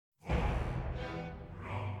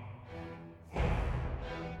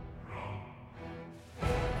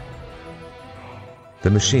The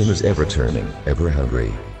machine is ever turning, ever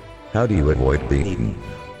hungry. How do you avoid being eaten?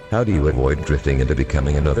 How do you avoid drifting into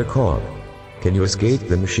becoming another cog? Can you escape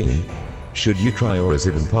the machine? Should you try, or is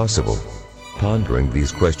it impossible? Pondering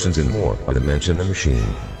these questions and more on the Mention the Machine.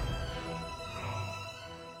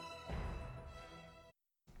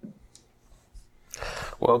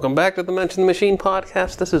 Welcome back to the Mention the Machine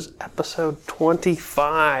podcast. This is episode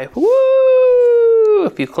 25. Woo!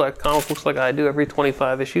 If you collect comic books like I do, every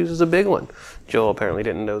 25 issues is a big one. Joel apparently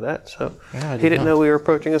didn't know that, so he didn't know we were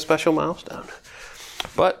approaching a special milestone.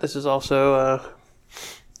 But this is also,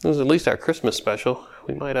 this is at least our Christmas special.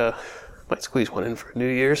 We might squeeze one in for New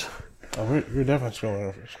Year's. Oh, we're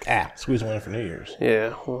definitely squeezing one in for New Year's.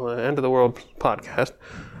 Yeah, well, End of the World podcast.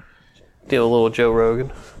 Deal a little Joe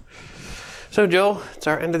Rogan. So, Joel, it's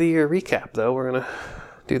our end of the year recap, though. We're going to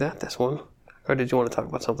do that this one. Or did you want to talk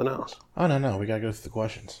about something else? Oh, no. We got to go through the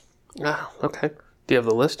questions. Ah, okay. Do you have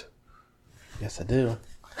the list? Yes, I do.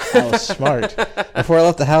 I was smart. Before I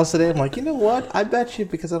left the house today, I'm like, you know what? I bet you,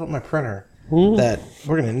 because I don't have my printer, that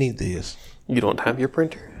we're going to need these. You don't have your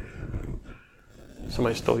printer?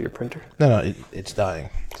 Somebody stole your printer? No, it's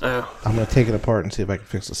dying. Oh. I'm going to take it apart and see if I can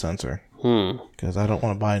fix the sensor. Because I don't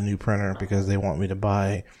want to buy a new printer because they want me to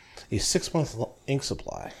buy a 6-month ink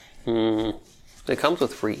supply. It comes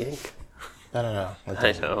with free ink. I don't know.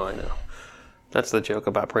 I know. That's the joke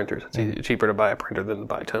about printers. It's cheaper to buy a printer than to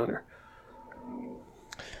buy toner.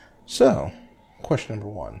 So, question number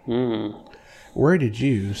 1. Where did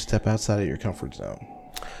you step outside of your comfort zone?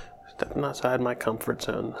 Stepping outside my comfort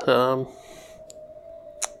zone. I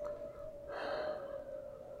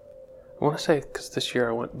want to say because this year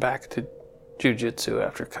I went back to jiu-jitsu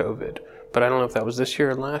after COVID. But I don't know if that was this year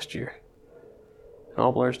or last year. It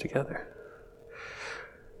all blurs together.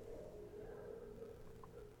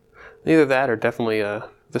 Either that or definitely the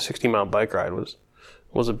 60-mile bike ride was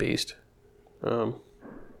a beast.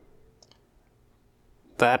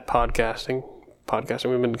 That podcasting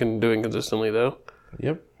we've been doing consistently, though.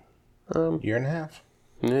 Yep. Year and a half.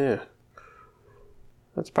 Yeah.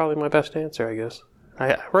 That's probably my best answer, I guess.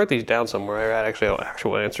 I wrote these down somewhere. I had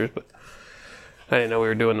actual answers, but I didn't know we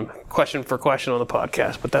were doing them question for question on the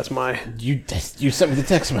podcast, but that's my... You sent me the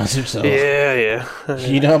text message, so... Yeah.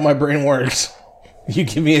 You know how my brain works. You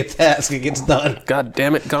give me a task, it gets done. God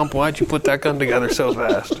damn it, Gump, why'd you put that gun together so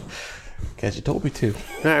fast? Because you told me to.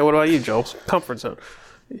 All right, what about you, Joel? Comfort zone.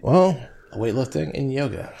 Well, weightlifting and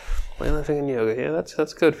yoga. Weightlifting and yoga, yeah,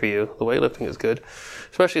 that's good for you. The weightlifting is good.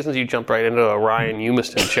 Especially since you jumped right into a Ryan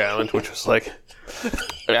Humiston challenge, which was like...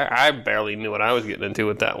 I barely knew what I was getting into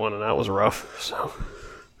with that one, and that was rough, so...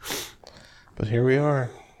 But here we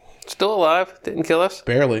are. Still alive. Didn't kill us.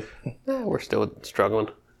 Barely. Yeah, we're still struggling.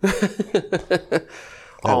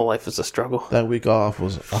 All life is a struggle. That week off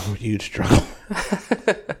was a huge struggle.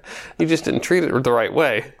 You just didn't treat it the right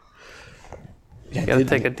way. You got to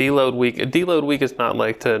take a deload week. A deload week is not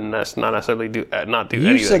like to not necessarily do anything.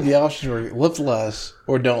 You said the options were lift less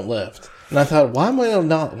or don't lift. And I thought, why am I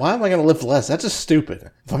going to lift less? That's just stupid.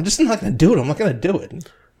 If I'm just not going to do it, I'm not going to do it.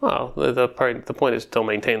 Well, the point is to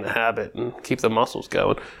maintain the habit and keep the muscles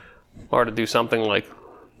going. Or to do something like,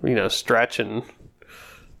 stretch and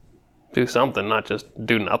do something, not just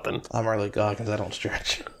do nothing. I'm Riley Goggins. I don't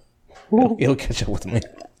stretch. You'll catch up with me.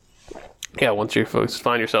 Yeah, once you folks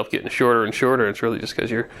find yourself getting shorter and shorter, it's really just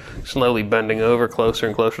because you're slowly bending over closer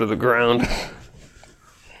and closer to the ground.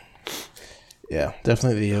 Yeah,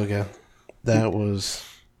 definitely the yoga. That was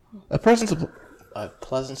a pleasant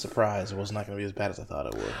surprise. It was not going to be as bad as I thought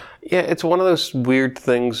it would. Yeah, it's one of those weird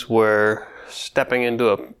things where stepping into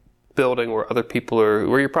a building where other people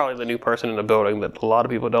where you're probably the new person in a building, that a lot of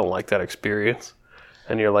people don't like that experience.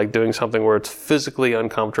 And you're like doing something where it's physically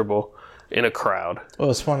uncomfortable in a crowd. Well,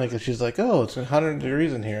 it's funny because she's like, oh, it's 100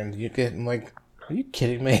 degrees in here. And I'm like, are you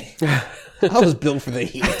kidding me? I was built for the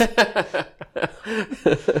heat.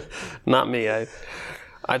 Not me.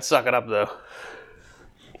 I'd suck it up, though.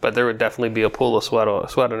 But there would definitely be a pool of sweat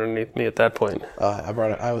underneath me at that point. I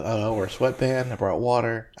wore a sweatband. I brought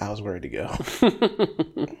water. I was ready to go.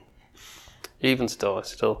 Even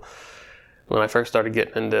still, when I first started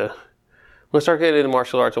getting into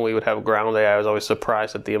martial arts and we would have ground day, I was always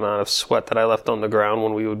surprised at the amount of sweat that I left on the ground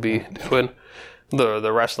when we would be doing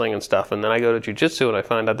the wrestling and stuff. And then I go to jiu-jitsu and I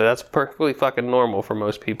find out that that's perfectly fucking normal for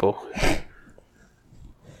most people.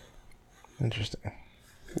 Interesting.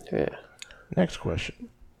 Yeah. Next question.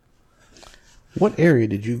 What area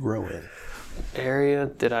did you grow in? Area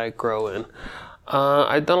did I grow in?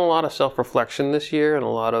 I've done a lot of self-reflection this year and a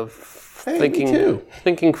lot of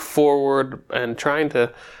thinking forward and trying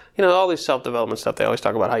to all these self-development stuff, they always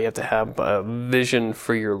talk about how you have to have a vision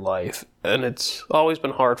for your life. And it's always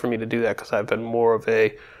been hard for me to do that because I've been more of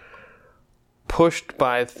a pushed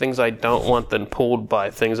by things I don't want than pulled by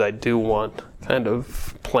things I do want kind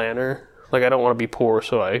of planner. Like, I don't want to be poor,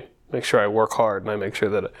 so I make sure I work hard and I make sure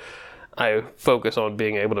that I focus on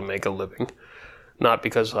being able to make a living. Not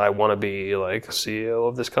because I want to be like CEO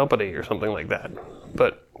of this company or something like that.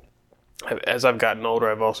 But as I've gotten older,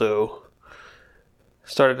 I've also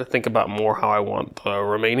started to think about more how I want the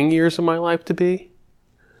remaining years of my life to be.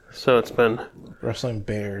 So it's been... Wrestling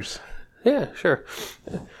bears. Yeah, sure.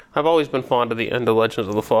 I've always been fond of the end of Legends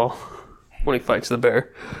of the Fall when he fights the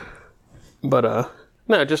bear. But,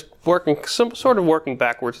 no, just sort of working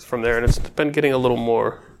backwards from there, and it's been getting a little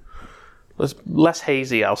more, less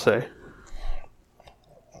hazy, I'll say.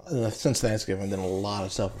 Since Thanksgiving, I've done a lot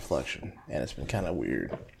of self-reflection, and it's been kind of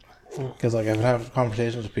weird. Because, like, I've been having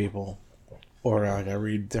conversations with people, or, like, I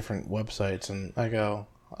read different websites, and I go,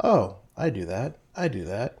 oh, I do that.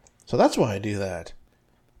 So that's why I do that.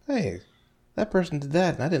 Hey, that person did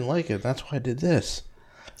that, and I didn't like it. That's why I did this.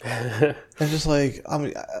 It's just like,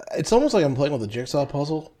 it's almost like I'm playing with a jigsaw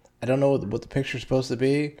puzzle. I don't know what the picture's supposed to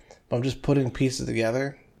be, but I'm just putting pieces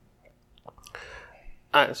together.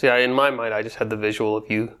 In my mind, I just had the visual of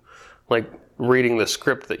you, like, reading the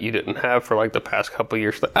script that you didn't have for, like, the past couple of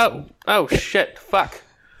years. Like, oh, shit, fuck.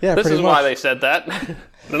 Yeah, this is why they said that.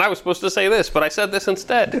 And I was supposed to say this, but I said this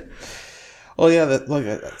instead. Well, yeah,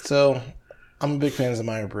 so I'm a big fan of the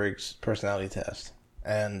Myers-Briggs personality test.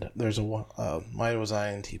 And there's mine was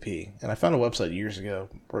INTP. And I found a website years ago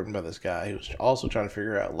written by this guy who was also trying to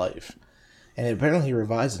figure out life. And apparently he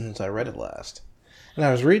revised it since I read it last. And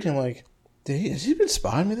I was reading, like, has he been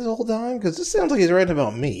spying me this whole time? Because this sounds like he's writing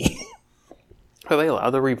about me. Are they allowed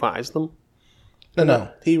to revise them?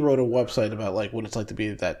 No. He wrote a website about, like, what it's like to be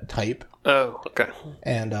that type. Oh, okay.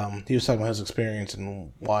 And he was talking about his experience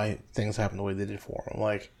and why things happened the way they did for him. I'm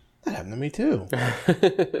like, that happened to me too.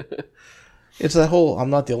 It's that whole, I'm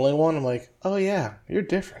not the only one. I'm like, oh yeah, you're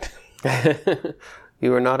different.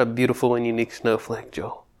 You are not a beautiful and unique snowflake,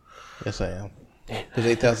 Joel. Yes, I am. There's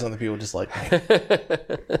 8,000 other people just like me.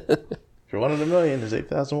 If you're one in a million, there's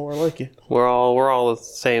 8,000 more like you. We're all the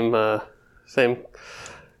same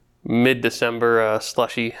mid-December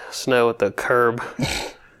slushy snow at the curb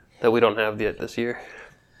that we don't have yet this year.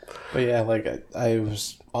 But yeah, like I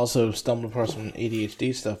was also stumbling across some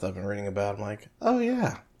ADHD stuff that I've been reading about. I'm like, oh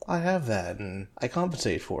yeah, I have that, and I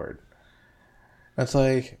compensate for it. It's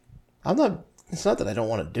like, it's not that I don't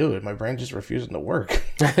want to do it. My brain's just refusing to work.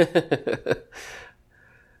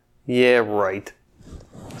 Yeah, right.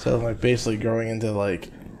 So I'm like basically growing into like,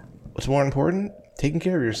 what's more important? Taking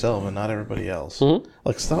care of yourself and not everybody else. Mm-hmm.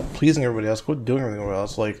 Like, stop pleasing everybody else. Quit doing everything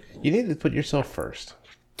else. Like, you need to put yourself first.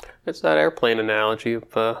 It's that airplane analogy of,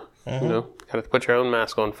 got to put your own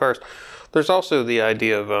mask on first. There's also the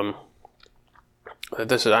idea of, I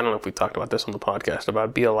don't know if we talked about this on the podcast,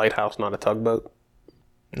 about be a lighthouse, not a tugboat.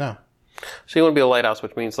 No. So you want to be a lighthouse,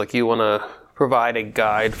 which means, like, you want to provide a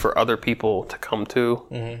guide for other people to come to,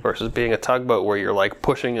 versus being a tugboat where you're, like,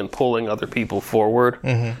 pushing and pulling other people forward,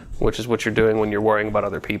 which is what you're doing when you're worrying about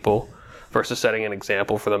other people, versus setting an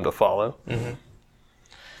example for them to follow.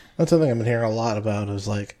 That's something I've been hearing a lot about is,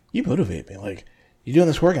 like, you motivate me. Like, you doing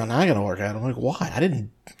this workout, now I got to work out. I'm like, why? I'm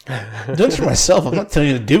doing this for myself. I'm not telling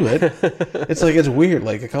you to do it. It's like, it's weird.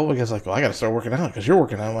 Like, a couple of guys like, well, I got to start working out because you're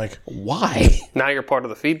working out. I'm like, why? Now you're part of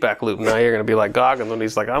the feedback loop. Now you're going to be like Goggins when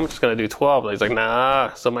he's like, I'm just going to do 12. And he's like,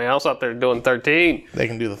 nah, somebody else out there doing 13. They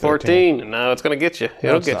can do the 14. And now it's going to get you.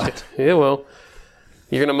 It'll get you. Yeah, well,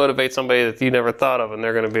 you're going to motivate somebody that you never thought of, and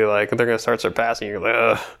they're going to be like, they're going to start surpassing you. You're like,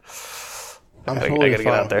 ugh. I got to get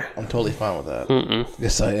out there. I'm totally fine with that.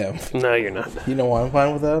 Yes, I am. No, you're not. You know why I'm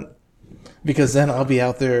fine with that? Because then I'll be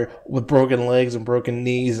out there with broken legs and broken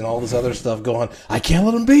knees and all this other stuff going, I can't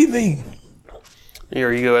let them beat me.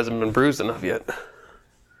 Your ego hasn't been bruised enough yet.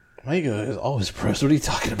 My ego is always bruised. What are you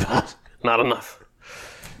talking about? Not enough.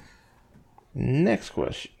 Next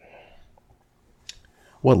question.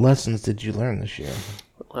 What lessons did you learn this year?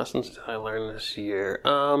 What lessons did I learn this year?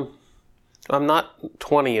 I'm not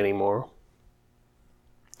 20 anymore.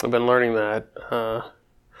 I've been learning that.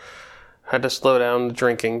 Had to slow down the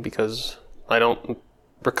drinking because I don't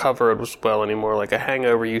recover as well anymore. Like, a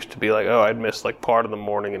hangover used to be like, oh, I'd miss like part of the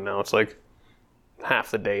morning, and now it's like half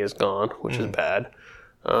the day is gone, which is bad.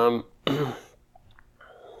 What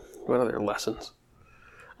other lessons?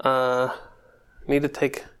 Need to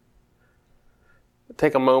take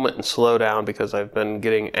a moment and slow down because I've been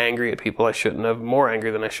getting angry at people I shouldn't have, more angry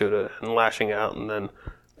than I should have, and lashing out and then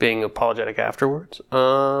being apologetic afterwards.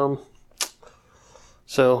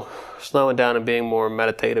 So slowing down and being more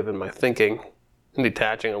meditative in my thinking and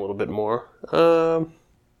detaching a little bit more.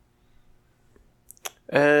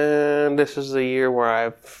 And this is the year where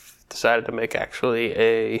I've decided to make actually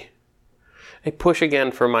a push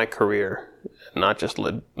again for my career. Not just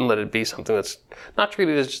let it be something that's not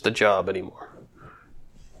treated as just a job anymore.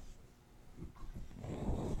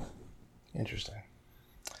 Interesting.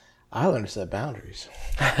 I learned to set boundaries.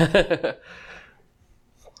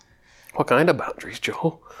 What kind of boundaries,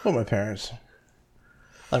 Joel? Well, my parents.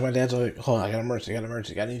 Like, my dad's like, hold on, I got an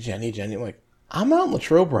emergency, I need you. I'm like, I'm out in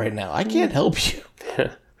Latrobe right now. I can't help you.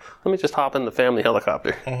 Let me just hop in the family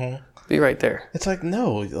helicopter. Mm-hmm. Be right there. It's like,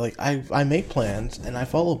 no, like, I make plans and I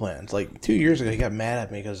follow plans. Like, 2 years ago, he got mad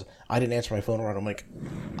at me because I didn't answer my phone around. I'm like,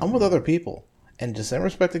 I'm with other people. And the same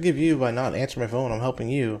respect I give you by not answering my phone, I'm helping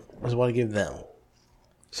you, is what I give them.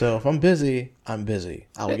 So if I'm busy, I'm busy.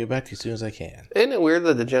 I will get back to you as soon as I can. Isn't it weird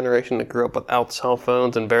that the generation that grew up without cell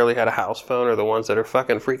phones and barely had a house phone are the ones that are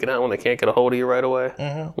fucking freaking out when they can't get a hold of you right away?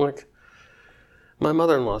 Mm-hmm. Like, my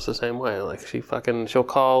mother-in-law's the same way. Like, she'll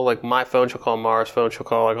call, like, my phone, she'll call Mara's phone, she'll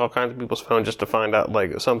call, like, all kinds of people's phone just to find out,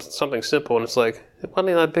 like, something simple. And it's like, it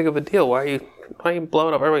wasn't that big of a deal. Why are you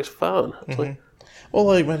blowing up everybody's phone? It's like, well,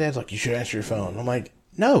 like, my dad's like, you should answer your phone. I'm like,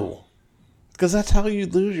 no. Because that's how you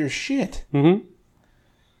lose your shit. Mm-hmm.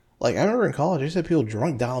 Like, I remember in college, I used to have people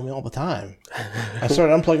drunk dialing me all the time. I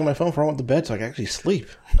started unplugging my phone before I went to bed so I could actually sleep.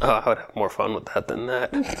 Oh, I would have more fun with that than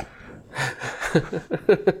that.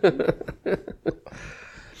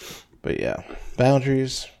 But yeah,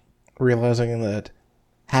 boundaries, realizing that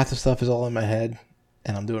half the stuff is all in my head,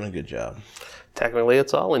 and I'm doing a good job. Technically,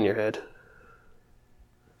 it's all in your head.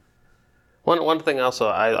 One thing also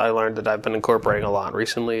I learned that I've been incorporating a lot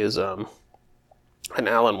recently is an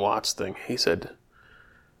Alan Watts thing. He said,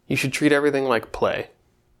 you should treat everything like play,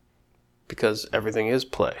 because everything is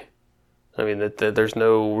play. I mean, there's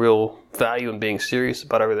no real value in being serious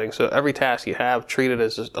about everything. So every task you have, treat it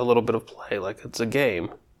as just a little bit of play, like it's a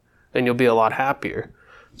game, and you'll be a lot happier.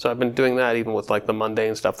 So I've been doing that even with like the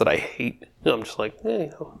mundane stuff that I hate. I'm just like,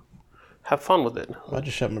 hey, have fun with it. I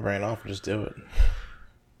just shut my brain off and just do it.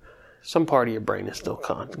 Some part of your brain is still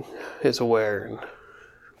is aware and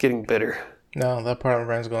getting bitter. No, that part of my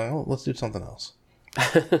brain's going, oh, let's do something else.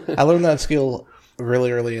 I learned that skill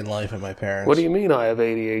really early in life with my parents. What do you mean I have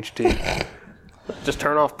ADHD? Just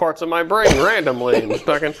turn off parts of my brain randomly. And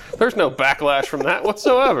there's no backlash from that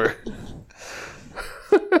whatsoever.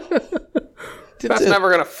 That's never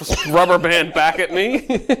going to rubber band back at me.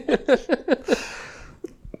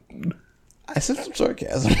 I said some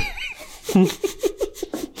sarcasm.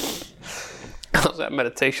 How's that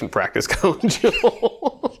meditation practice going,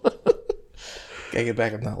 Joel? Gotta get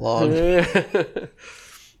back on that log.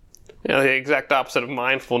 Yeah, the exact opposite of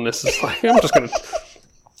mindfulness is like, I'm just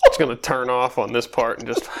gonna turn off on this part and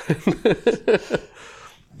just.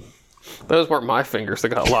 Those weren't my fingers that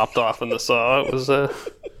got lopped off in the saw. It was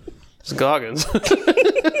Goggins.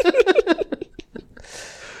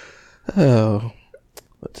 Oh,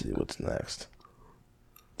 let's see what's next.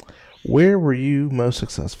 Where were you most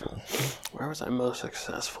successful? Where was I most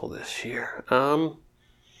successful this year?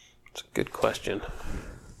 It's a good question.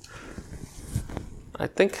 I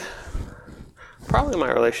think probably my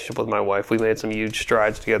relationship with my wife. We made some huge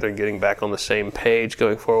strides together in getting back on the same page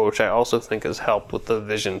going forward, which I also think has helped with the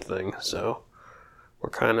vision thing. So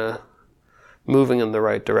we're kind of moving in the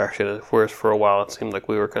right direction, whereas for a while it seemed like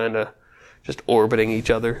we were kind of just orbiting each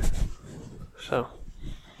other. So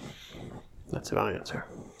that's my answer.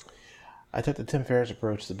 I took the Tim Ferriss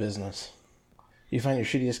approach to business. You find your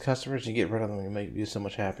shittiest customers, you get rid of them, and you make you so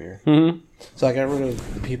much happier. Mm-hmm. So I got rid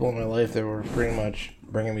of the people in my life that were pretty much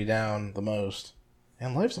bringing me down the most.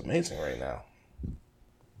 And life's amazing right now.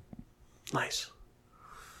 Nice.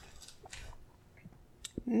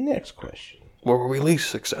 Next question. Where were we least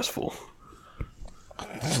successful?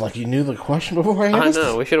 It's like you knew the question before I asked. I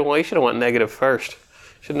know. We should have went negative first.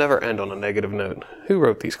 Should never end on a negative note. Who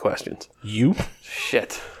wrote these questions? You?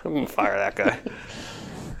 Shit. I'm going to fire that guy.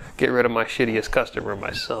 Get rid of my shittiest customer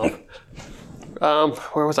myself.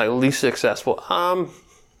 Where was I least successful? I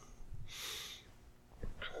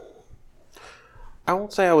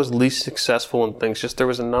won't say I was least successful in things. Just there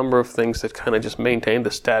was a number of things that kind of just maintained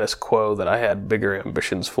the status quo that I had bigger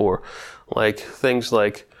ambitions for. Like things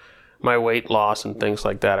like my weight loss and things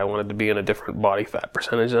like that. I wanted to be in a different body fat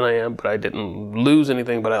percentage than I am, but I didn't lose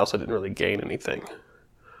anything, but I also didn't really gain anything.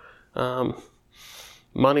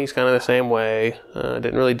 Money's kind of the same way.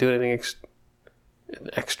 Didn't really do anything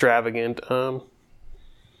extravagant. Yeah,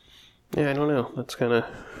 I don't know. That's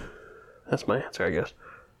my answer, I guess.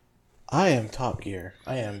 I am Top Gear.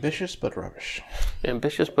 I am ambitious but rubbish.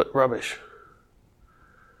 Ambitious but rubbish.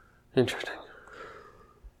 Interesting.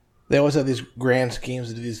 They always have these grand schemes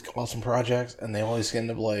to do these awesome projects, and they always end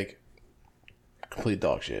up like complete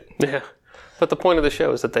dog shit. Yeah. But the point of the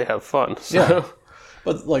show is that they have fun. So. Yeah.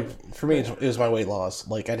 But, like, for me, it was my weight loss.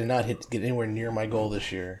 Like, I did not get anywhere near my goal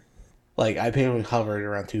this year. Like, I basically hovered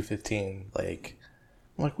around 215. Like,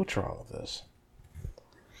 I'm like, what's wrong with this?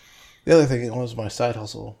 The other thing was my side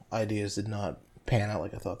hustle ideas did not pan out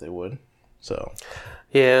like I thought they would. So.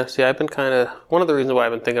 Yeah, see, I've been one of the reasons why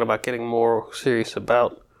I've been thinking about getting more serious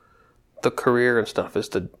about the career and stuff is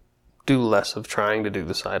to do less of trying to do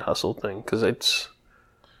the side hustle thing. Because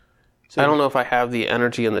I don't know if I have the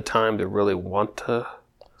energy and the time to really want to.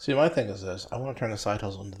 See, my thing is this. I want to turn the side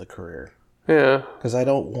hustle into the career. Yeah. Because I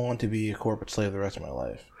don't want to be a corporate slave the rest of my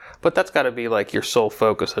life. But that's got to be like your sole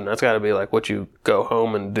focus, and that's got to be like what you go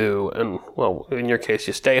home and do. And, well, in your case,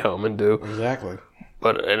 you stay home and do. Exactly.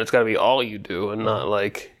 And it's got to be all you do and not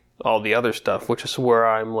like all the other stuff, which is where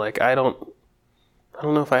I'm like, I don't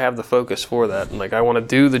know if I have the focus for that. Like, I want to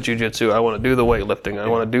do the jiu-jitsu, I want to do the weightlifting, I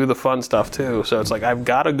want to do the fun stuff too. So it's like, I've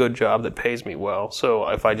got a good job that pays me well. So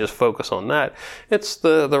if I just focus on that, it's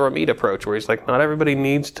the Ramit approach where he's like, not everybody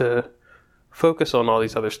needs to focus on all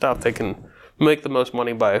these other stuff. They can make the most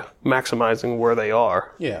money by maximizing where they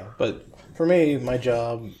are. Yeah, but for me, my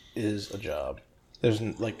job is a job. There's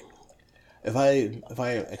like, if I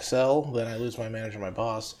excel, then I lose my manager, my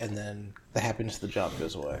boss, and then the happiness of the job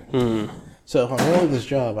goes away. So if I'm going to leave this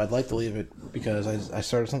job, I'd like to leave it because I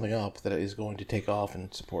started something up that is going to take off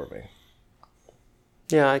and support me.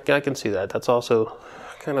 Yeah, I can see that. That's also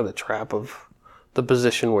kind of the trap of the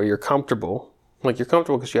position where you're comfortable. Like, you're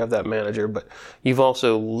comfortable because you have that manager, but you've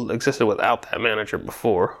also existed without that manager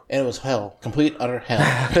before. And it was hell. Complete, utter hell.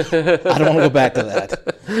 I don't want to go back to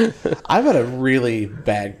that. I've had a really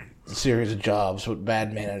bad series of jobs with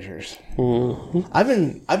bad managers. Mm-hmm. I've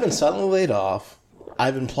been suddenly laid off.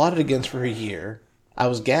 I've been plotted against for a year. I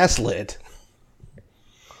was gaslit.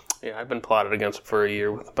 Yeah, I've been plotted against for a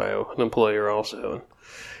year with an employer also. And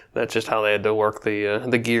that's just how they had to work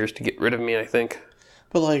the gears to get rid of me, I think.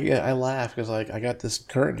 But, like, yeah, I laugh because, like, I got this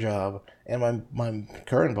current job, and my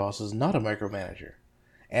current boss is not a micromanager.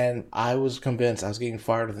 And I was convinced I was getting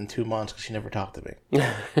fired within 2 months because she never talked to me.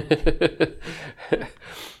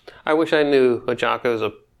 I wish I knew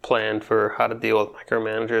Jocko's plan for how to deal with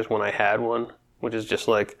micromanagers when I had one, which is just,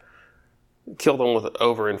 like, kill them with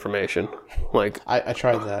over-information. Like, I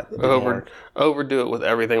tried that. Overdo it with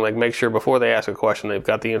everything. Like, make sure before they ask a question, they've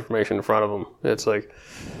got the information in front of them. It's like,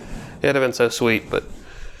 it'd have been so sweet, but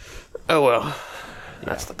oh well.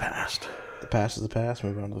 That's the past. The past is the past.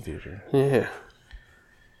 Moving on to the future. Yeah.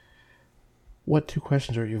 What 2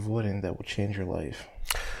 questions are you avoiding that will change your life?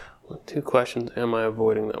 What 2 questions am I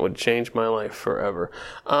avoiding that would change my life forever?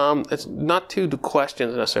 It's not 2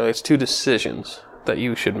 questions necessarily. It's 2 decisions that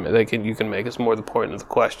you should make. You can make. It's more the point of the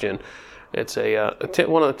question. It's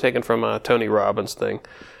one of them taken from Tony Robbins thing,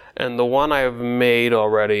 and the one I have made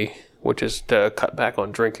already, which is to cut back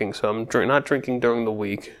on drinking. So I'm not drinking during the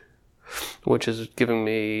week, which is giving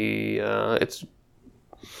me it's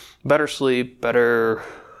better sleep, better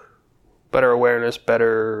awareness,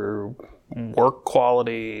 better work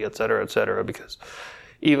quality, et cetera, because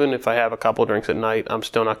even if I have a couple drinks at night, I'm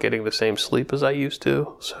still not getting the same sleep as I used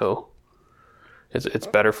to. So it's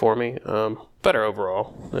better for me. Better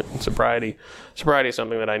overall. Sobriety is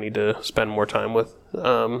something that I need to spend more time with.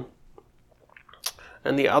 And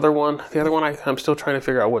the other one I'm still trying to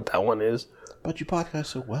figure out what that one is. But you podcast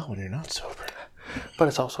so well when you're not sober. But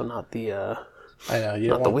it's also not the I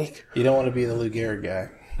know, the week. You don't want to be the Lou Gehrig guy.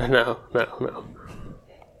 No.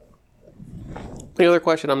 The other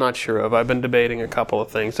question I'm not sure of. I've been debating a couple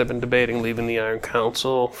of things. I've been debating leaving the Iron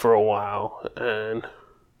Council for a while, and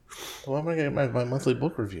well, I'm going to get my monthly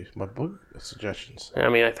book review, my book suggestions. I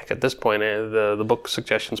mean, I think at this point, the book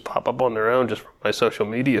suggestions pop up on their own just from my social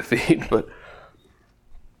media feed, but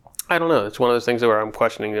I don't know. It's one of those things where I'm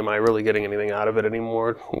questioning, am I really getting anything out of it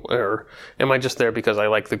anymore? Or am I just there because I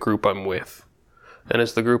like the group I'm with? And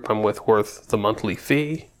is the group I'm with worth the monthly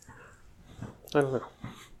fee? I don't know.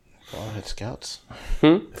 If only I had scouts.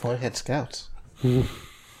 If only I had scouts.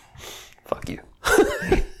 Fuck you.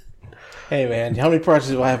 Hey, man, how many projects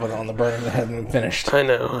do I have on the burner that haven't been finished? I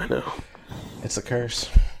know. It's a curse.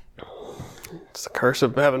 It's the curse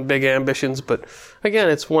of having big ambitions, but again,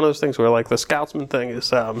 it's one of those things where, like, the Scoutsman thing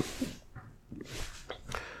is,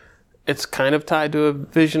 it's kind of tied to a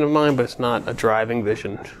vision of mine, but it's not a driving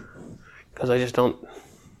vision. Because I don't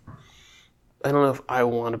know if I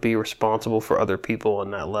want to be responsible for other people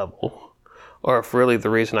on that level. Or if really the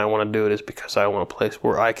reason I want to do it is because I want a place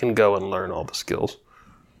where I can go and learn all the skills.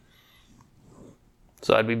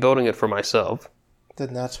 So I'd be building it for myself,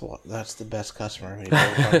 Then that's the best customer when you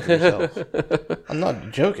build a product for yourself. I'm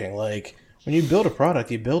not joking. Like, when you build a product,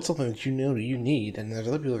 you build something that you know you need, and there's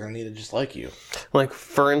other people that are going to need it just like you. Like,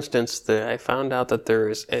 for instance, I found out that there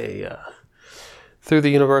is through the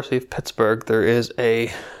University of Pittsburgh, there is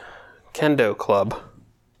a kendo club.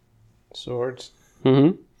 Swords?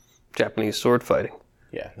 Mm-hmm. Japanese sword fighting.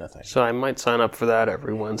 Yeah, nothing. So I might sign up for that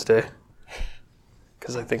every Wednesday.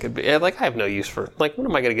 Because I think it'd be... I have no use for... Like, when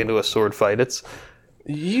am I going to get into a sword fight?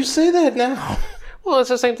 You say that now. Well, it's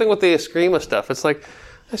the same thing with the Eskrima stuff. It's like,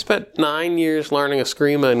 I spent 9 years learning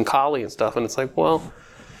Eskrima and Kali and stuff, and it's like, well...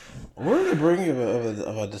 We're on the brink of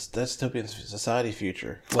a dystopian society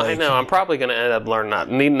future. Like, I know, I'm probably going to end up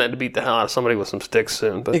needing to beat the hell out of somebody with some sticks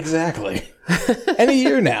soon. But exactly. Any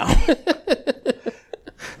year now.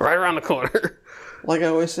 Right around the corner. Like I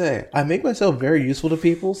always say, I make myself very useful to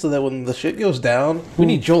people so that when the shit goes down, we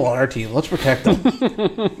need Joel on our team. Let's protect them.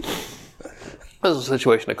 This is a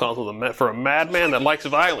situation that calls for a madman that likes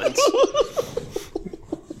violence.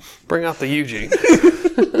 Bring out the Eugene.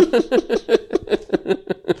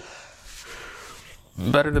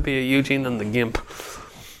 Better to be a Eugene than the Gimp.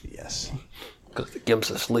 Yes. Because the Gimp's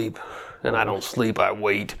asleep. And I don't sleep, I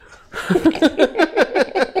wait.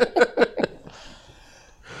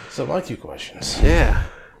 So my 2 questions. Yeah.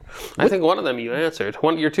 I think one of them you answered.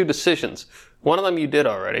 Your 2 decisions. One of them you did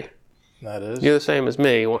already. That is? You're the same as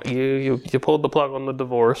me. You pulled the plug on the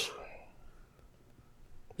divorce.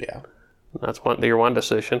 Yeah. That's your one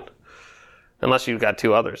decision. Unless you've got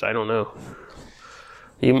 2 others. I don't know.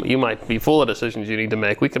 You might be full of decisions you need to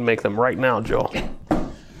make. We can make them right now, Joel.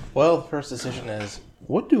 Well, the first decision is,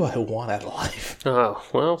 what do I want out of life? Oh,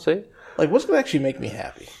 well, see? Like, what's going to actually make me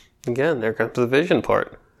happy? Again, there comes the vision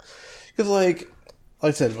part. Because, like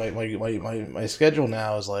I said, my schedule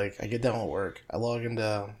now is like, I get done with work, I log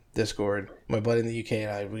into Discord, my buddy in the UK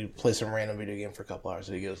and we play some random video game for a couple hours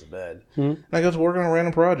so he goes to bed. Mm-hmm. And I go to work on a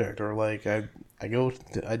random project, or like, I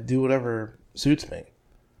do whatever suits me.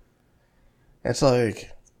 It's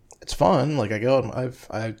like, it's fun. Like, I go,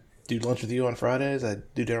 I do lunch with you on Fridays, I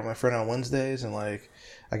do dinner with my friend on Wednesdays, and like,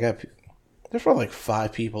 there's probably like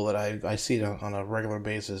 5 people that I see on a regular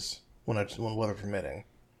basis when weather permitting.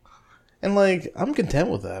 And like, I'm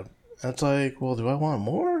content with that. And it's like, well, do I want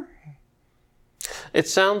more? It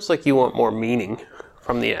sounds like you want more meaning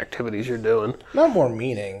from the activities you're doing. Not more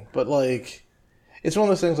meaning, but like, it's one of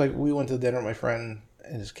those things like, we went to dinner with my friend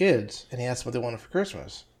and his kids, and he asked what they wanted for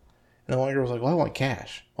Christmas. And the one girl was like, well, I want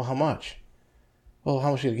cash. Well, how much? Well,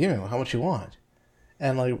 how much are you going to give me? How much you want?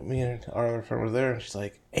 And like, me and our other friend were there, and she's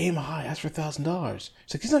like, aim high, ask for $1,000. She's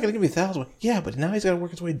like, he's not going to give me $1,000. Yeah, but now he's got to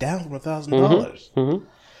work his way down from $1,000. Mm-hmm.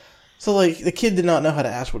 So like, the kid did not know how to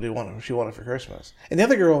ask what she wanted for Christmas. And the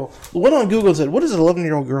other girl went on Google and said, what does an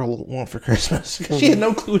 11-year-old girl want for Christmas? Because she had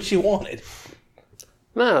no clue what she wanted.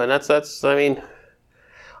 No, and that's I mean,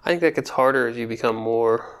 I think that gets harder as you become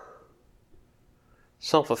more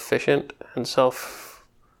self-efficient and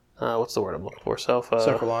what's the word I'm looking for?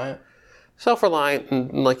 Self-reliant? Self-reliant,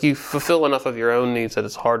 and like, you fulfill enough of your own needs that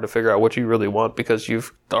it's hard to figure out what you really want because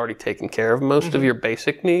you've already taken care of most of your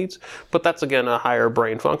basic needs. But that's, again, a higher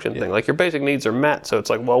brain function thing. Like, your basic needs are met, so it's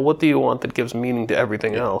like, well, what do you want that gives meaning to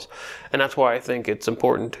everything else? And that's why I think it's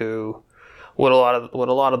important to what a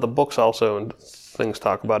lot of the books also and things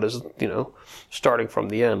talk about is, starting from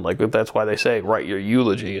the end. Like, that's why they say write your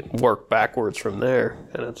eulogy and work backwards from there.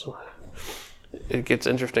 And it gets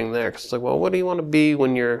interesting there because it's like, well, what do you want to be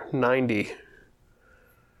when you're 90?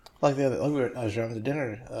 Like I was driving to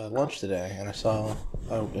dinner, lunch today, and I saw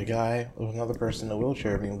a guy with another person in a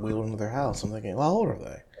wheelchair being wheeled into their house. I'm thinking, well, how old are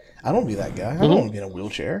they? I don't want to be that guy. I don't want to be in a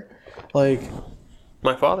wheelchair. Like,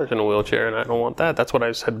 my father's in a wheelchair, and I don't want that. That's what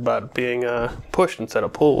I said about being pushed instead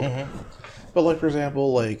of pulled. Mm-hmm. But like, for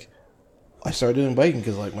example, like, I started doing biking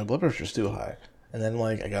because like my blood pressure's too high, and then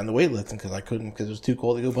like I got into weightlifting because I couldn't because it was too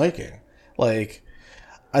cold to go biking. Like,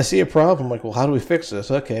 I see a problem, like, well, how do we fix this?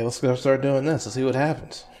 Okay, let's go start doing this. Let's see what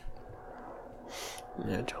happens.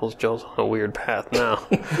 Yeah, Joel's on a weird path now.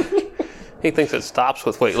 He thinks it stops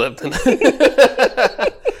with weightlifting.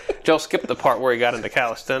 Joel skipped the part where he got into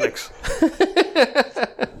calisthenics. Did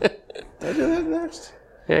I do that next?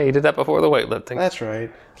 Yeah, he did that before the weightlifting. That's right.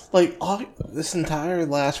 Like, this entire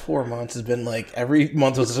last 4 months has been like, every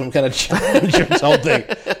month was some kind of challenge or something.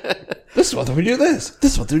 This month we do this.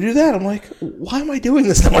 This month we do that. I'm like, why am I doing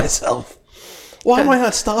this to myself? Why am I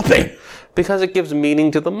not stopping? Because it gives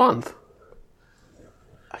meaning to the month.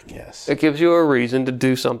 I guess. It gives you a reason to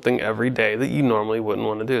do something every day that you normally wouldn't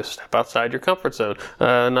want to do. Step outside your comfort zone.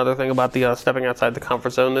 Another thing about the stepping outside the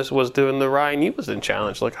comfort zone, this was doing the Ryan Using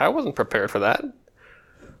challenge. Like, I wasn't prepared for that.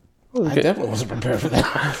 I definitely wasn't prepared for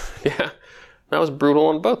that. Yeah. That was brutal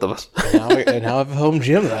on both of us. And now I have a home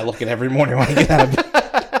gym that I look at every morning when I get out of bed.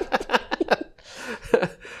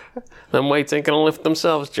 Them weights ain't gonna lift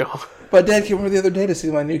themselves, Joe. But Dad came over the other day to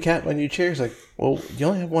see my new chair. He's like, well, you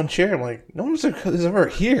only have one chair. I'm like, no one's ever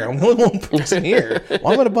here. I'm the only one person here. Why am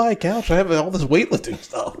I going to buy a couch? I have all this weightlifting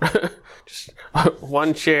stuff. Just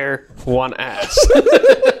one chair, one ass.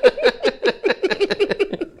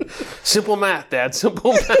 Simple math, Dad.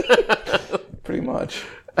 Simple math. Pretty much.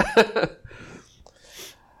 I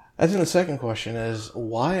think the second question is,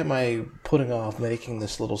 why am I putting off making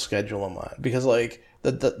this little schedule of mine? Because, like,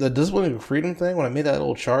 the discipline of freedom thing, when I made that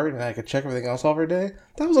little chart and I could check everything else off every day,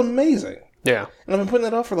 that was amazing. Yeah. And I've been putting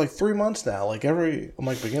that off for like 3 months now. Like beginning of the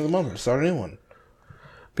month, I'm going to start a new one.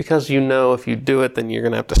 Because you know if you do it, then you're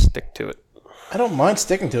going to have to stick to it. I don't mind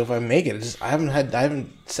sticking to it if I make it. I haven't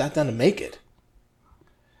sat down to make it.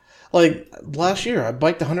 Like, last year, I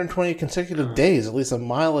biked 120 consecutive days, at least a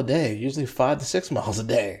mile a day, usually 5 to 6 miles a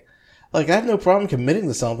day. Like, I have no problem committing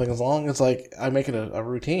to something as long as, like, I make it a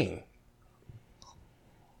routine.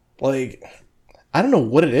 Like, I don't know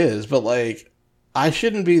what it is, but, like, I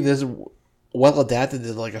shouldn't be this well adapted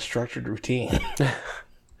to, like, a structured routine.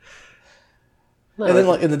 No, and then,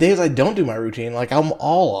 like, in the days I don't do my routine, like, I'm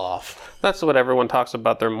all off. That's what everyone talks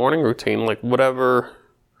about their morning routine. Like, whatever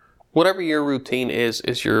your routine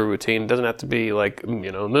is your routine. It doesn't have to be like,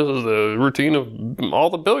 you know, this is the routine of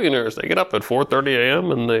all the billionaires. They get up at 4:30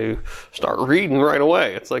 a.m. and they start reading right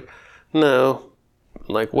away. It's like, no.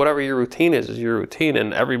 Like, whatever your routine is your routine.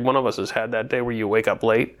 And every one of us has had that day where you wake up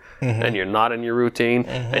late and you're not in your routine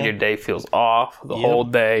and your day feels off the whole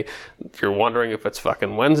day. You're wondering if it's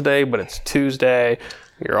fucking Wednesday, but it's Tuesday.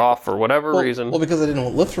 You're off for whatever reason. Well, because I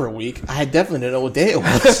didn't live for a week, I definitely didn't know what day it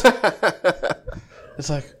was. It's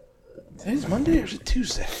like, today's Monday or is it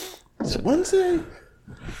Tuesday? Is it Wednesday?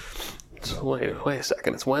 So wait a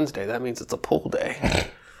second. It's Wednesday. That means it's a pull day.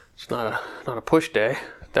 It's not a push day.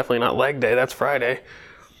 Definitely not leg day. That's Friday.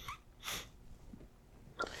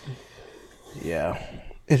 Yeah.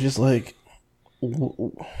 It's just like,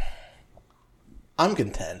 I'm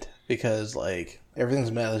content because, like,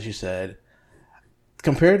 everything's met, as you said.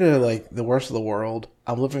 Compared to, like, the worst of the world,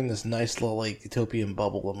 I'm living this nice little, like, utopian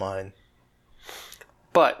bubble of mine.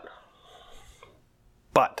 But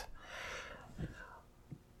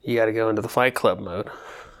you got to go into the Fight Club mode.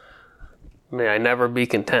 May I never be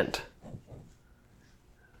content.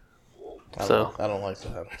 I don't like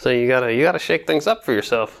that. So you gotta shake things up for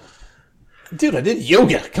yourself. Dude, I did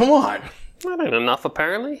yoga. Come on. That ain't enough,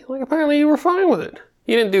 apparently. Like, apparently you were fine with it.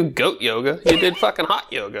 You didn't do goat yoga. You did fucking hot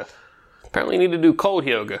yoga. Apparently you need to do cold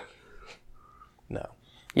yoga. No.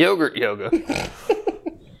 Yogurt yoga.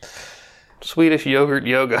 Swedish yogurt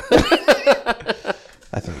yoga.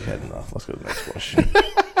 I think we had enough. Let's go to the next question.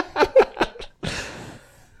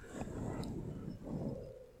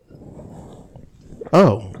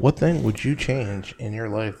 Oh, what thing would you change in your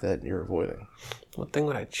life that you're avoiding? What thing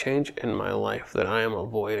would I change in my life that I am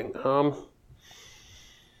avoiding?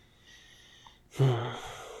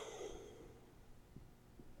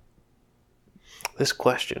 This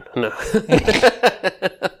question. No.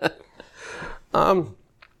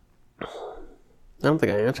 I don't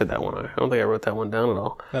think I answered that one. I don't think I wrote that one down at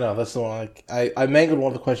all. No, that's the one. I mangled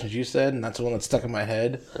one of the questions you said, and that's the one that's stuck in my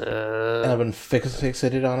head. And I've been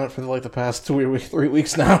fixated on it for like the past 3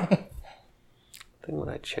 weeks now. I think what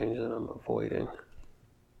I change that I'm avoiding.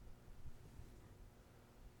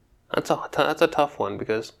 That's a tough one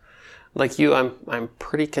because, like you, I'm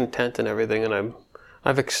pretty content in everything, and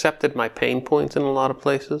I've accepted my pain points in a lot of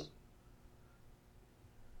places.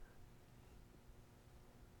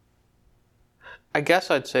 I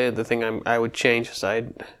guess I'd say the thing I would change is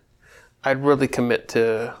I'd really commit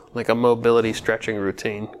to like a mobility stretching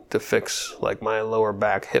routine to fix like my lower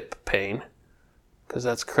back hip pain, because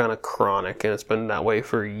that's kind of chronic and it's been that way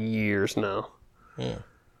for years now. Yeah.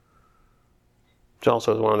 Which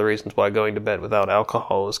also is one of the reasons why going to bed without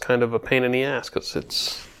alcohol is kind of a pain in the ass, because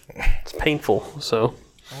it's painful. So.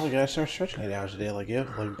 Well, you gotta start stretching 8 hours a day like you,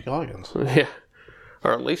 like Goggins. Yeah,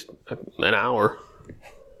 or at least an hour.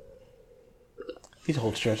 He'd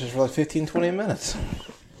hold stretches for like 15, 20 minutes.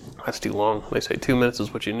 That's too long. They say 2 minutes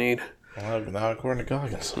is what you need. Well, not according to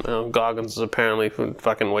Goggins. Now, Goggins is apparently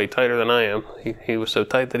fucking way tighter than I am. He was so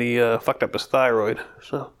tight that he fucked up his thyroid.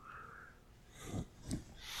 So.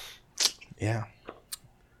 Yeah.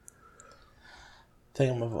 The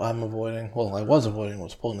thing I'm avoiding, well, I was avoiding,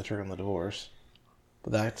 was pulling the trigger on the divorce.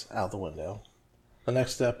 But that's out the window. The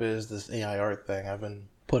next step is this AI art thing. I've been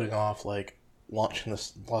putting off, like, launching the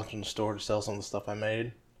store to sell some of the stuff I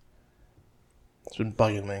made. It's been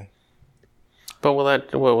bugging me. But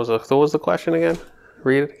what was the question again?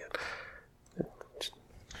 Read it again.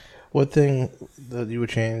 What thing that you would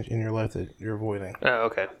change in your life that you're avoiding? Oh,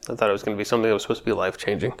 okay. I thought it was going to be something that was supposed to be life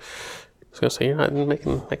changing. I was going to say you're not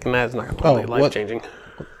making that is not going to be life changing.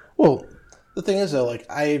 Well, the thing is though, like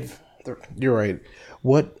you're right.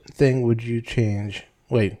 What thing would you change?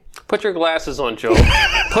 Wait. Put your glasses on, Joel.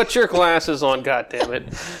 Put your glasses on,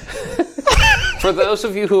 goddammit. For those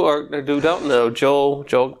of you who don't know,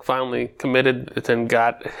 Joel finally committed and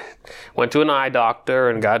went to an eye doctor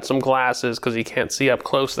and got some glasses because he can't see up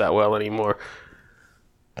close that well anymore.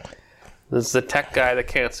 This is the tech guy that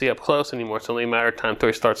can't see up close anymore. It's only a matter of time until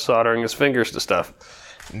he starts soldering his fingers to stuff.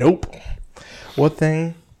 Nope. What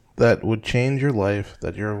thing that would change your life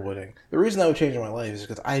that you're avoiding? The reason I would change my life is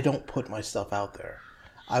because I don't put my stuff out there.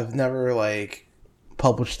 I've never, like,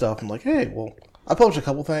 published stuff and, like, hey, well, I published a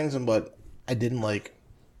couple things, but I didn't, like,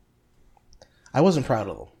 I wasn't proud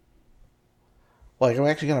of them. Like, I'm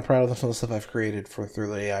actually kind of proud of some of the stuff I've created through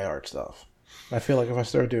the AI art stuff. And I feel like if I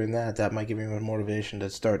start doing that, that might give me more motivation to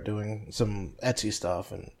start doing some Etsy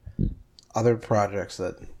stuff and other projects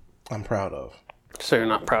that I'm proud of. So you're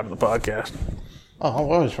not proud of the podcast? Oh, I'm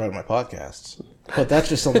always proud of my podcasts. But that's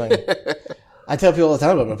just something... I tell people all the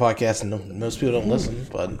time about my podcast, and most people don't listen,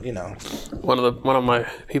 but, you know. One of my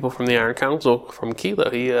people from the Iron Council, from Kilo,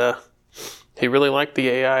 he really liked the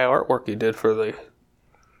AI artwork you did for this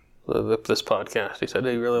podcast. He said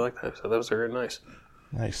he really liked that, so that was very nice.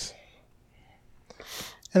 Nice.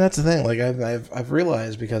 And that's the thing, like, I've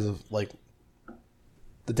realized because of, like,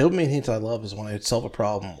 the dopamine hits I love is when I solve a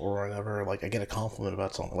problem or whenever, like, I get a compliment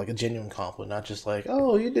about something, like a genuine compliment, not just like,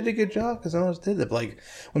 oh, you did a good job because no one else did it. But, like,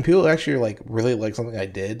 when people actually, like, really like something I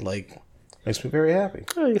did, like, makes me very happy.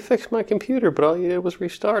 Oh, you fixed my computer, but all you did was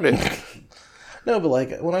restart it. No, but,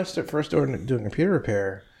 like, when I first started doing computer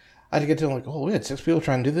repair, I had to get to, like, oh, we had 6 people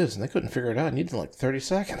trying to do this, and they couldn't figure it out. I needed, like, 30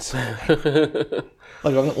 seconds.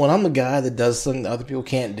 Like, when I'm the guy that does something that other people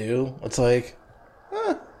can't do, it's like,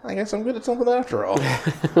 I guess I'm good at something after all.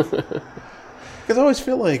 Because I always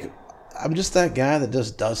feel like I'm just that guy that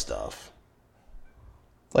just does stuff.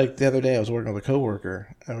 Like, the other day I was working with a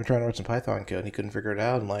coworker, and we were trying to write some Python code, and he couldn't figure it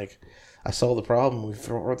out, and, like, I solved the problem, we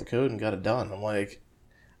wrote the code, and got it done. I'm like,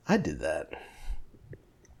 I did that.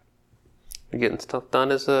 Getting stuff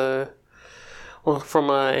done is from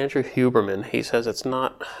Andrew Huberman. He says it's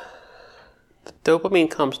not... The dopamine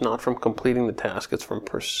comes not from completing the task, it's from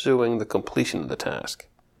pursuing the completion of the task.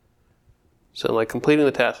 So, like, completing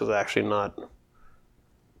the task is actually not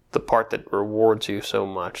the part that rewards you so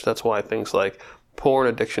much. That's why things like porn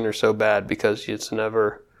addiction are so bad, because it's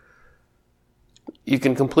never... You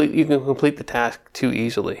can complete the task too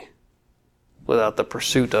easily without the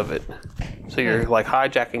pursuit of it. So you're, like,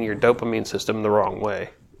 hijacking your dopamine system the wrong way.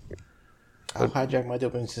 I'll hijack my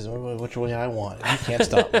dopamine system which way I want. You can't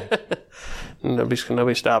stop me.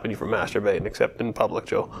 Nobody's stopping you from masturbating except in public,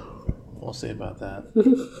 Joe. We'll see about that.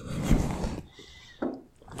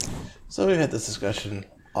 So we've had this discussion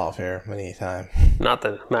off air many times. Not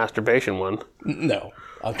the masturbation one. No,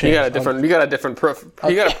 You got a different preface.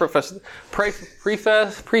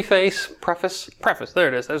 There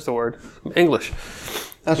it is. There's the word. English.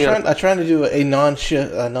 I'm trying to do a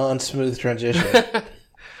non-smooth transition.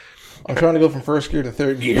 I'm trying to go from first gear to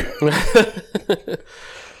third gear.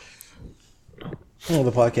 One of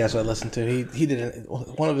the podcasts I listened to, he did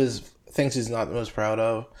one of his things he's not the most proud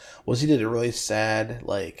of was he did a really sad,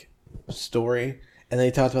 like, story, and then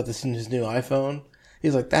he talked about this in his new iPhone.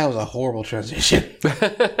 He's like, that was a horrible transition.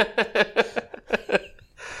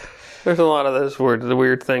 There's a lot of those the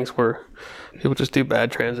weird things where people just do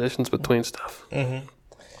bad transitions between stuff. Mm-hmm.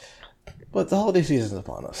 But the holiday season is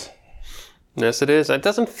upon us. Yes, it is. It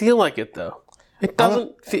doesn't feel like it, though. It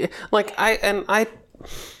doesn't feel like I'm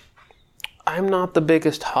not the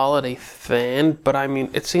biggest holiday fan, but I mean,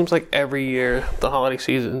 it seems like every year the holiday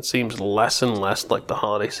season seems less and less like the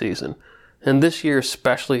holiday season. And this year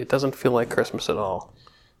especially, it doesn't feel like Christmas at all.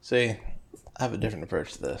 See, I have a different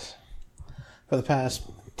approach to this. For the past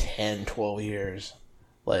 10, 12 years,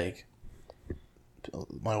 like,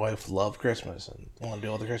 my wife loved Christmas and wanted to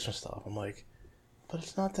do all the Christmas stuff. I'm like, but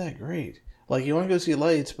it's not that great. Like, you want to go see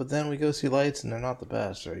lights, but then we go see lights and they're not the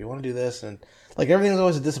best. Or you want to do this and, like, everything's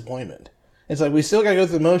always a disappointment. It's like, we still got to go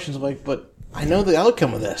through the motions of, like, but I know the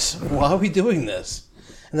outcome of this. Why are we doing this?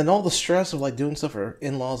 And then all the stress of, like, doing stuff for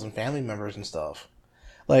in-laws and family members and stuff.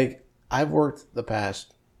 Like, I've worked the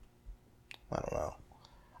past, I don't know,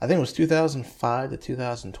 I think it was 2005 to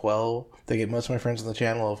 2012 to get most of my friends on the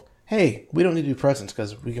channel of, hey, we don't need to do presents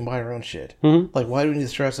because we can buy our own shit. Mm-hmm. Like, why do we need the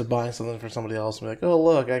stress of buying something for somebody else and be like, oh,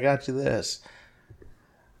 look, I got you this.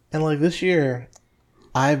 And, like, this year,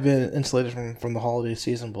 I've been insulated from the holiday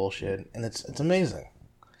season bullshit, and it's amazing.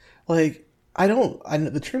 Like,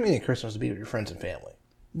 the true meaning of Christmas is to be with your friends and family,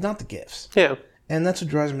 not the gifts. Yeah. And that's what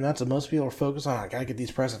drives me nuts. That most people are focused on, I gotta get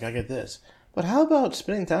these presents, I gotta get this. But how about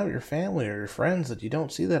spending time with your family or your friends that you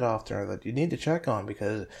don't see that often or that you need to check on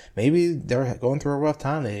because maybe they're going through a rough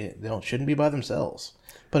time. They shouldn't be by themselves.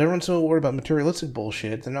 But everyone's so worried about materialistic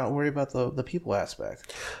bullshit, they're not worried about the people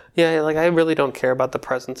aspect. Yeah, like I really don't care about the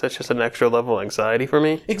presents. It's just an extra level of anxiety for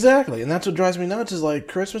me. Exactly, and that's what drives me nuts. Is like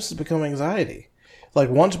Christmas has become anxiety. Like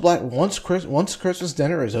once Christmas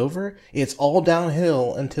dinner is over, it's all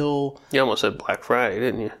downhill until. You almost said Black Friday,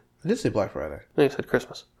 didn't you? I did say Black Friday. No, you said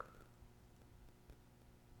Christmas.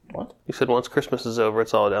 What? You said once Christmas is over,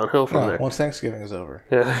 it's all downhill from there. Once Thanksgiving is over.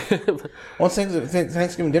 Yeah. Once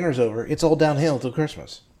Thanksgiving dinner is over, it's all downhill till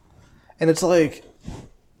Christmas. And it's like,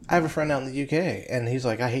 I have a friend out in the UK, and he's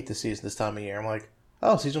like, I hate the season this time of year. I'm like,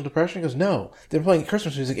 oh, seasonal depression? He goes, no. They're playing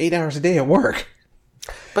Christmas music 8 hours a day at work.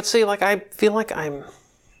 But see, like, I feel like I'm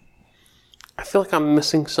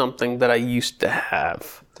missing something that I used to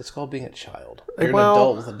have. That's called being a child. You're an Well,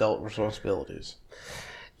 adult with adult responsibilities.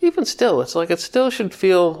 Even still, it's like it still should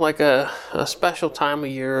feel like a special time of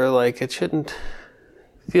year. Like, it shouldn't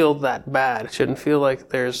feel that bad. It shouldn't feel like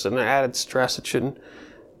there's an added stress. It shouldn't...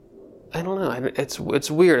 I don't know. It's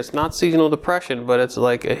weird. It's not seasonal depression, but it's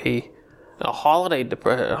like a holiday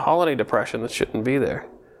depression that shouldn't be there.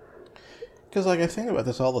 Because, like, I think about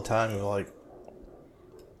this all the time. Like,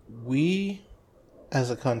 we, as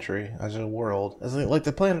a country, as a world, as like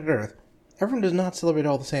the planet Earth, everyone does not celebrate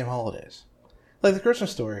all the same holidays. Like the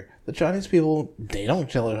Christmas story, the Chinese people, they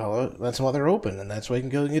don't celebrate holidays. That's why they're open, and that's why you can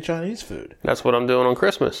go and get Chinese food. That's what I'm doing on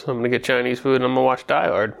Christmas. I'm going to get Chinese food and I'm going to watch Die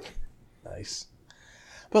Hard. Nice.